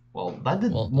 Well, that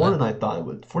did more than I thought it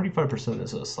would. 45%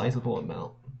 is a sizable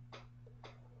amount.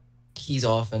 He's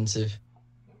offensive.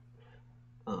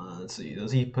 Let's see.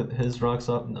 Does he put his rocks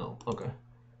up? No. Okay.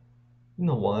 You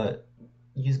know what?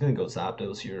 He's gonna go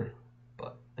Zapdos here,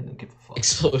 but I don't give a fuck.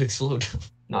 Explode.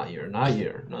 Not here.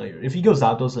 If he goes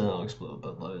Zapdos, then I'll explode.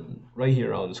 But right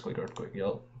here, I'll just click Earthquake.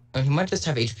 Yup. He might just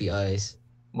have HP Eyes.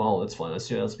 Well, it's fine. Let's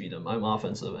just beat him. I'm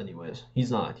offensive anyways.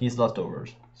 He's not. He's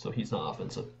leftovers, so he's not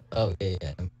offensive. Oh,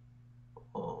 yeah.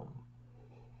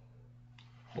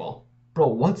 Well, bro,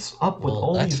 what's up with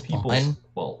all these people? Fine.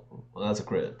 Well, that's a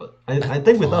crit, but I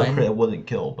think without a crit, it wouldn't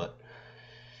kill, but...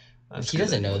 He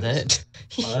doesn't know that.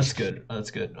 That's good.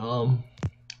 That's good.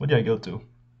 What did I go to?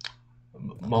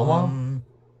 Mawa?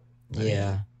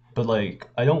 Yeah. But, like,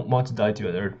 I don't want to die to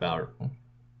an Earth Power.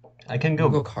 I can go...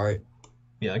 Go Cart.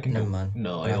 Yeah, I can Never go... mind.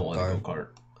 No, I don't want to go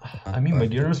Cart. Not I mean, Cart. my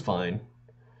gear is fine.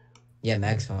 Yeah,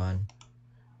 Mag's fine.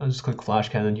 I'll just click Flash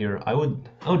Cannon here. I would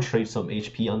trade some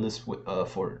HP on this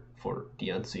for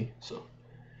DNC, so...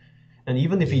 And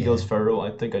even if he goes Pharaoh, I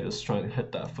think I just try and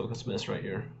hit that Focus Miss right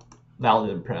here.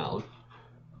 Loud and proud.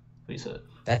 Please hit.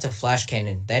 That's a Flash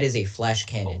Cannon. That is a Flash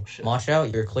Cannon. Oh, shit. Watch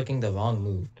out, you're clicking the wrong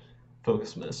move.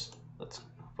 Focus Miss. That's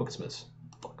Focus Miss.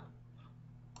 Fuck.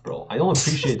 Bro, I don't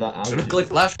appreciate that attitude. Should've clicked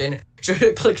Flash Cannon.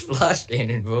 Should've clicked Flash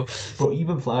Cannon, bro. Bro,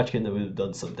 even Flash Cannon would have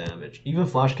done some damage. Even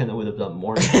Flash Cannon would have done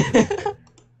more damage. Yeah,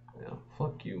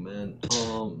 fuck you, man.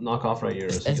 Knock off right here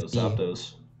as he goes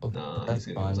Zapdos. Nah, he's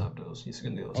gonna go Zapdos. He's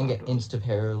gonna go Zapdos. And get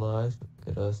insta-paralyzed.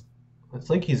 Look at us. I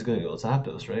think he's gonna go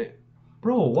Zapdos, right?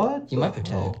 Bro, what? He might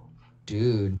protect.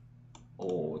 Dude.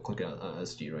 Oh, click out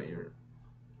SD right here.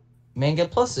 Man,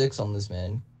 get +6 on this,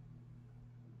 man.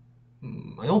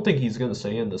 I don't think he's gonna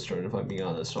stay in this turn, if I'm being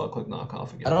honest, so I'll click knock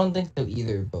off again. I don't think so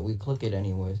either, but we click it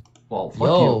anyways. Well,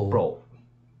 fuck you, bro.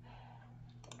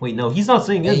 Wait, no, he's not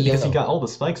staying in because he got all the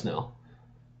spikes now.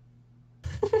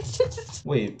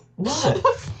 Wait, what?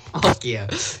 Fuck yeah.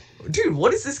 Dude,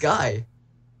 what is this guy?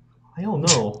 I don't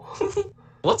know.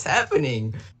 What's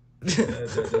happening?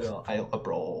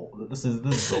 Bro, this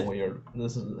is so weird.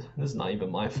 This is not even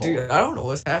my fault. Dude, I don't know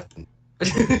what's happening.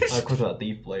 I clicked that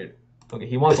Thief Blade. Okay,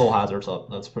 he wants all hazards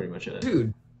up. That's pretty much it.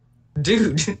 Dude.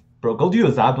 Bro, go do your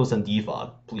Zapdos and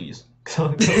Defog, please.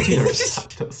 Go do your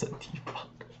Zapdos and Defog.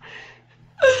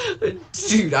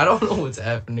 Dude, I don't know what's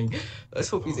happening. Let's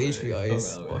hope his HPI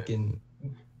is fucking...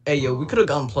 Hey, yo, we could have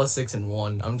gone +6 and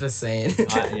 1. I'm just saying.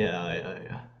 Yeah.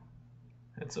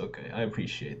 It's okay. I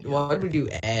appreciate you. Why would we do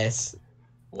ass?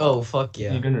 Well, oh, fuck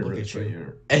yeah. You're gonna root right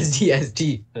here.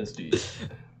 SD.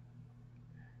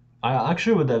 I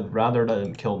actually would have rather let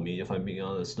him kill me, if I'm being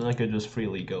honest. Then I could just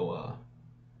freely go,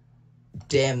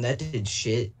 Damn, that did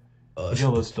shit.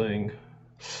 Kill this thing.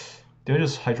 Did I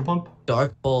just Hydro Pump?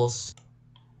 Dark Pulse.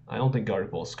 I don't think Dark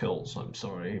Pulse kills, I'm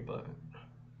sorry, but...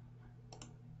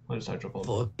 I just Hydro Pump.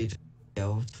 Fuck it.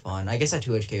 Yo, it's fine. I guess I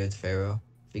 2HK with Pharaoh.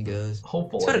 If he goes.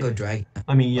 Hopefully. He's gotta go Dragon.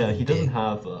 I mean, yeah, he doesn't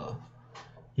have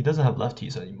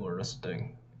lefties anymore, that's the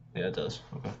thing. Yeah, it does.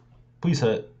 Okay. Please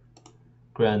hit.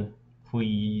 Gran.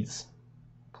 Please.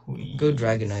 Go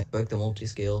Dragonite, break the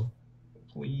multi-scale.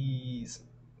 Please.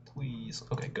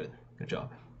 Okay, good. Good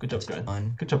job, Gran.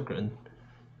 Fine. Good job, Gran.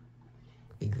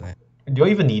 Big Gran. Do I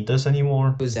even need this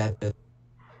anymore? Who's that?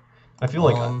 I feel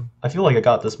like I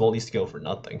got this multi-scale for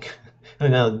nothing.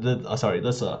 Sorry,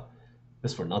 this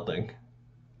for nothing.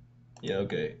 Yeah,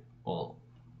 okay. Well,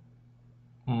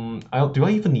 do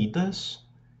I even need this?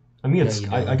 I mean,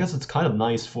 I guess it's kind of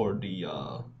nice for the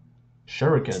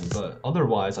Shuriken, but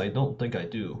otherwise, I don't think I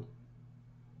do.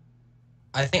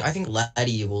 I think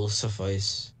Laddie will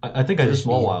suffice. I think I just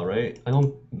Mawile, right? I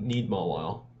don't need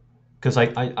Mawile, because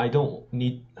I don't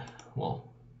need.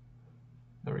 Well,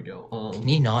 there we go. Can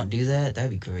he not do that?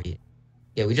 That'd be great.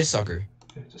 Yeah, we just sucker.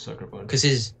 Okay, just sucker punch. Because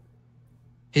his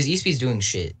ESP's doing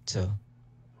shit, so.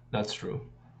 That's true.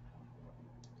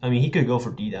 I mean, he could go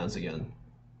for D-Dance again.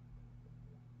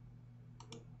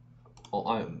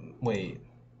 Oh, wait.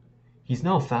 He's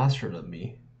now faster than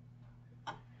me.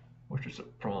 Which is a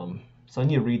problem. So I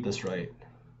need to read this right.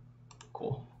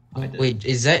 Cool. I did. Wait,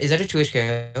 is that a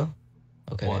 2HKO?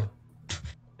 Okay. What?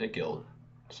 It killed.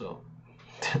 So.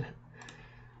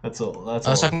 that's all. I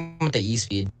was talking about the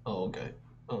E-speed. Oh, okay.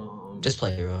 Just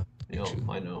play hero. Yo,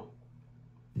 I know.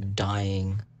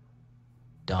 Dying.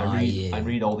 I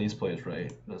read all these plays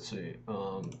right. Let's see.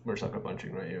 We're sucker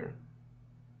punching right here.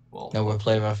 Well. No, we're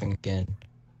play roughing again.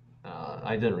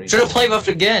 I didn't read. Should have play buffed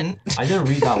again. I didn't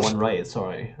read that one right.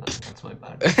 Sorry, that's my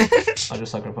bad. I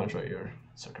just sucker punch right here.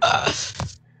 Sucker punch.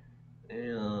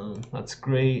 That's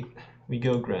great. We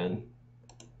go Gren.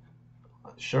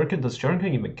 Shuriken. Does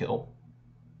Shuriken even kill?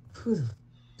 Who the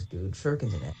dude?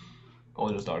 Shuriken's an. Oh,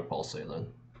 just Dark Pulse then.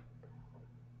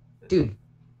 Dude,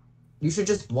 you should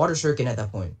just water Shuriken at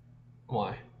that point.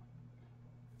 Why?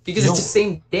 Because it's the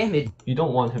same damage. You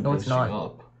don't want him boosting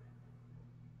up.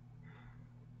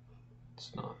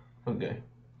 It's not. Okay.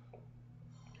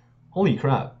 Holy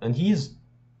crap. And he's...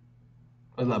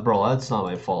 Bro, that's not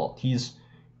my fault. He's...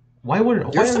 Why are we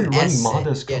running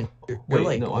Modest? Yeah, wait,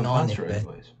 like no, I'm faster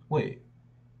anyways. Wait.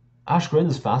 Ash Gren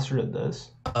is faster than this?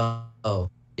 Oh.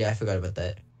 Yeah, I forgot about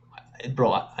that.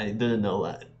 Bro, I didn't know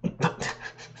that.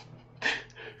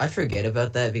 I forget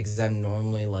about that because I'm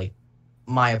normally like...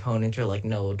 My opponents are like,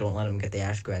 no, don't let him get the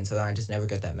Ash Gren, so then I just never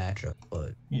get that matchup.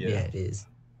 But yeah, it is.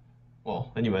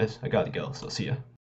 Well, anyways, I gotta go, so see ya.